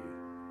for you.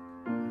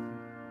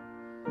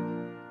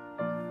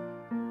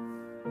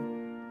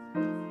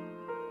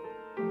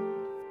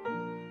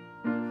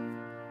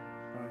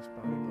 Christ's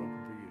body broken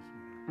for you,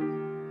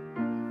 sweetheart.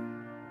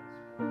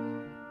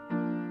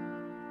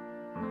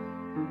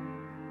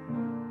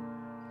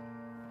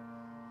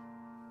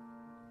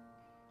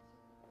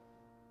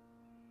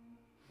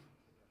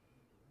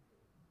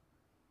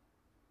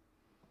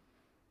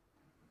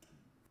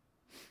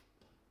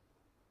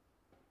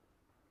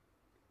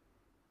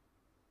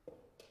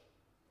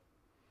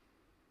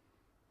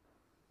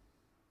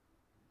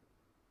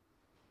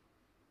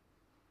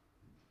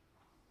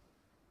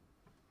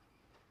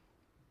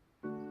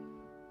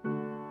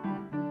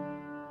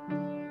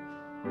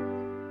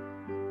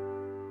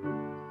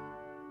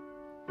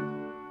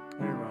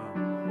 Hey, Ron.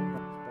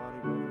 Christ's body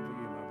broken for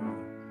you, my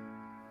brother.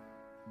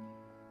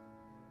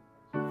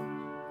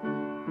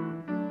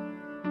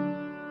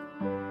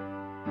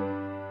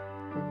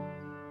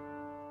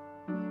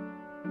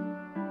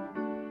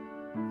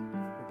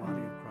 The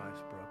body of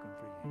Christ broken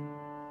for you.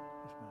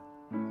 Yes, ma'am.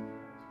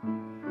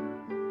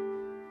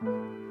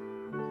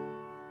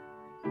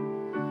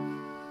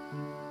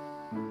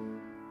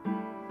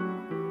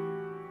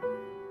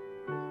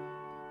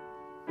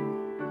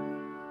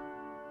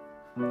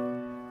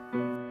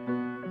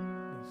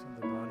 Listen,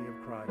 the body of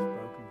Christ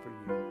broken for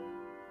you.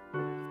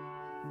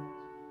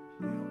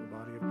 Neil, the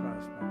body of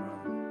Christ, my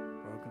brother,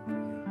 broken for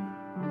you.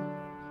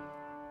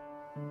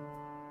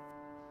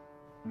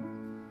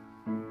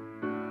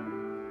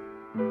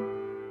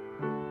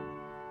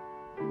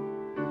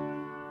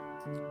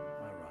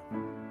 My Ron,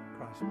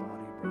 Christ's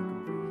body broken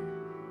for you.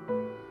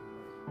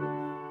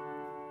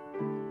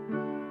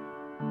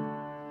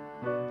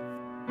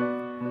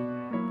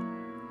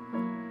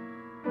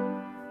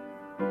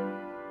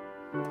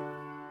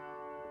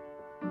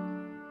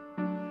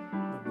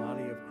 The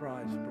body of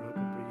Christ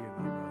broken for you,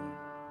 my brother.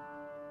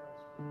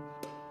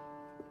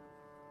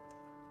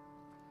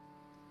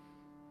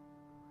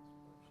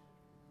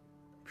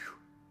 Phew.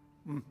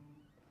 Mm.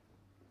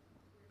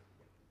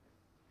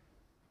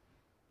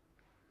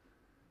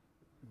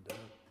 And,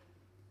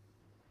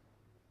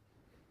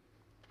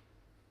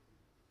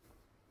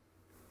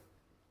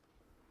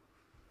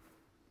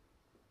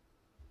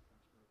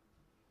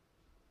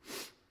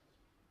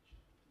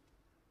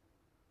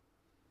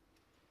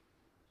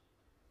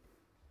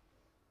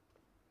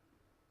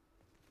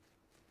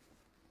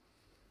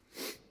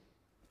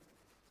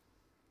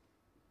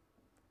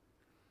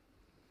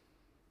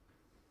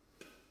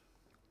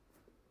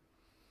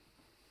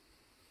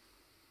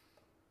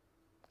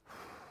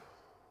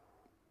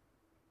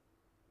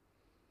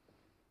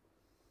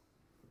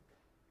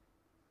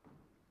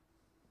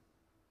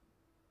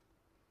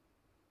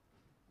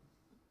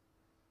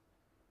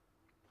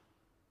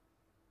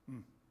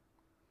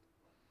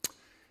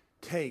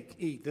 Take,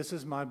 eat. This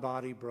is my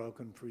body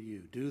broken for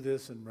you. Do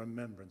this in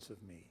remembrance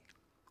of me.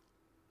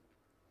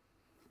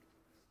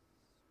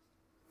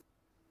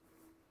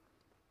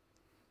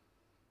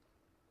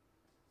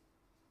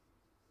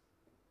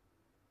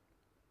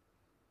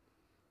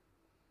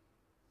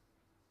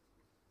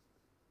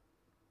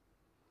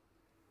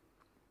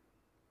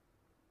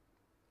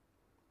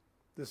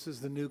 This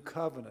is the new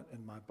covenant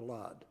in my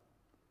blood.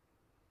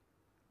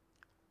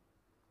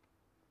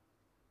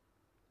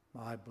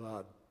 My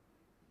blood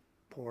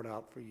poured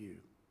out for you.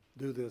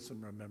 Do this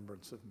in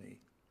remembrance of me.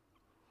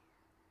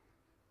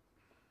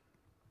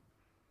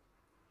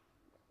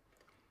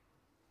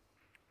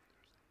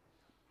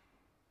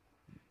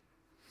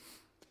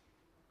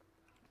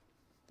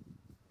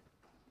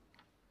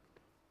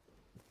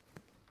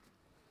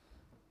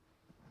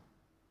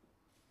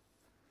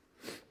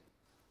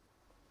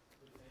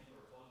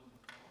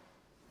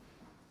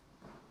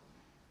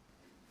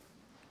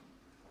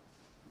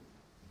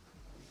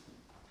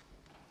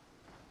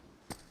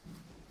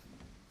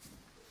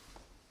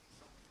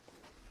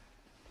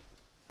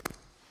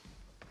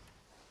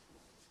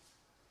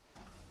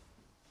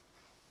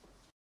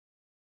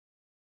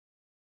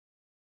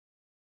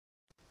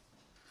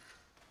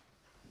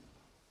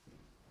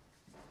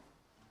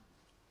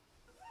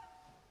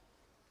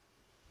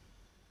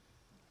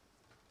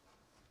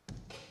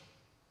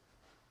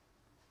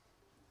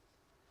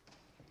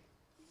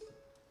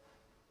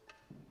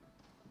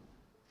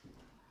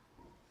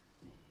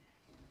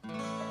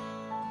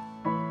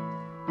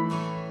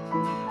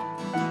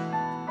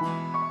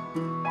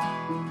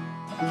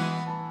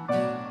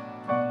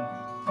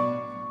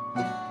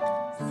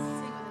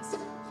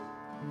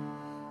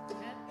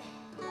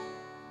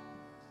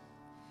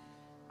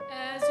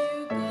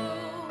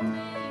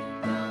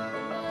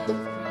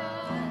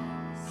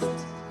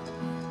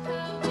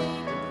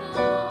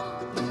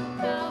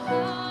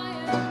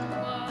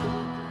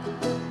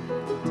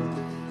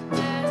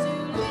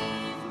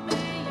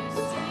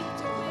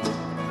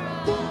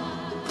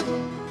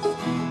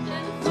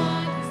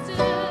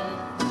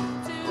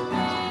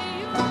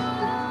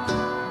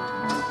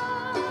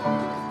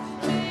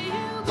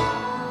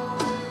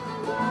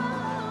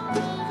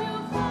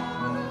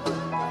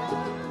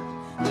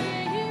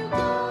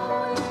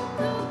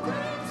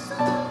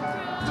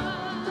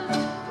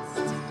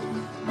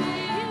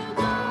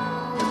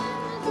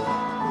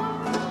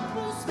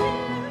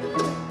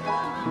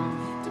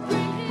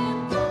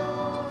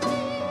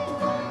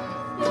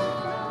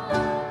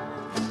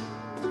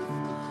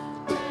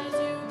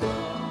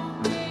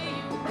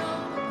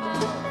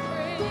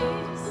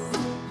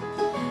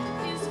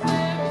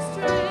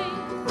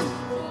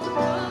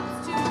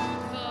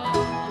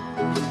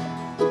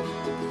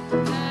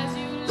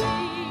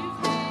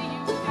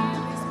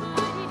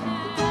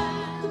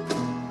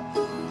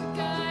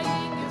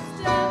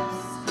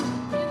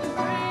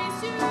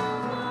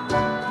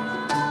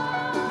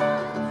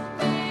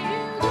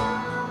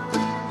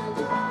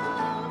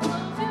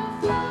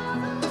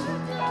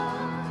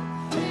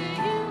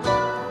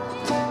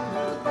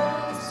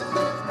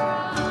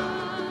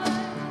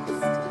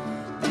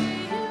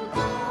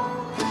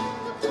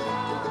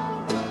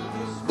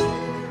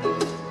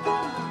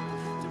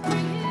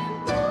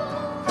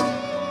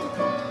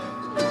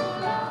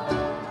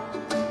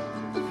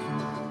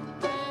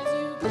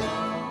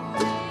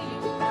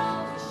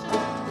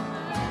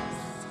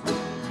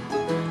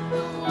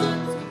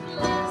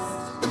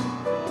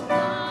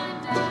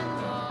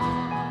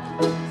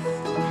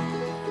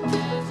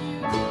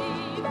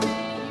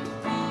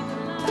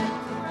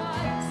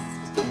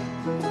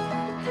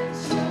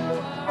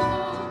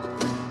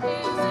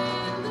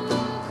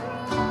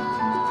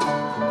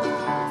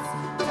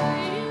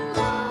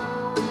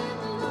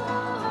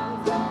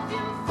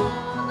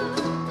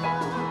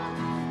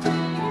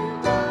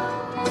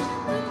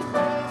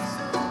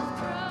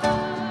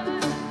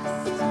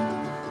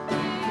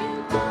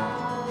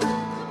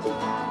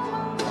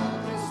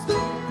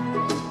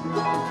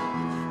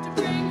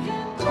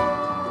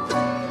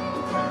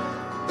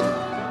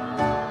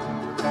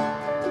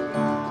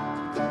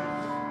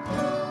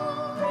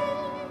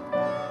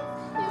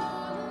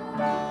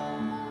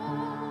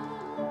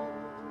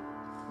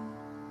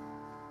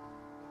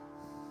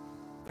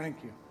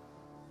 Thank you.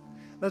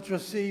 Let's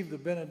receive the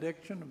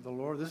benediction of the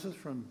Lord. This is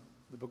from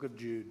the book of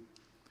Jude.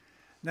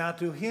 Now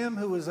to him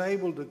who is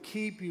able to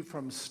keep you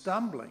from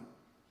stumbling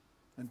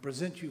and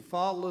present you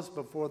faultless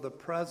before the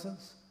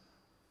presence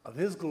of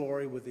his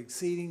glory with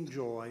exceeding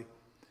joy,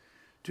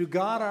 to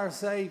God our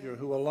Savior,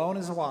 who alone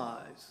is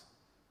wise,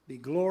 be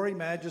glory,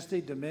 majesty,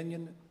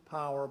 dominion,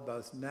 power,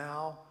 both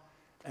now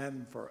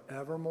and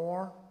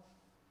forevermore.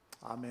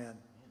 Amen.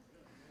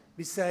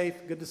 Be safe.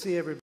 Good to see everybody.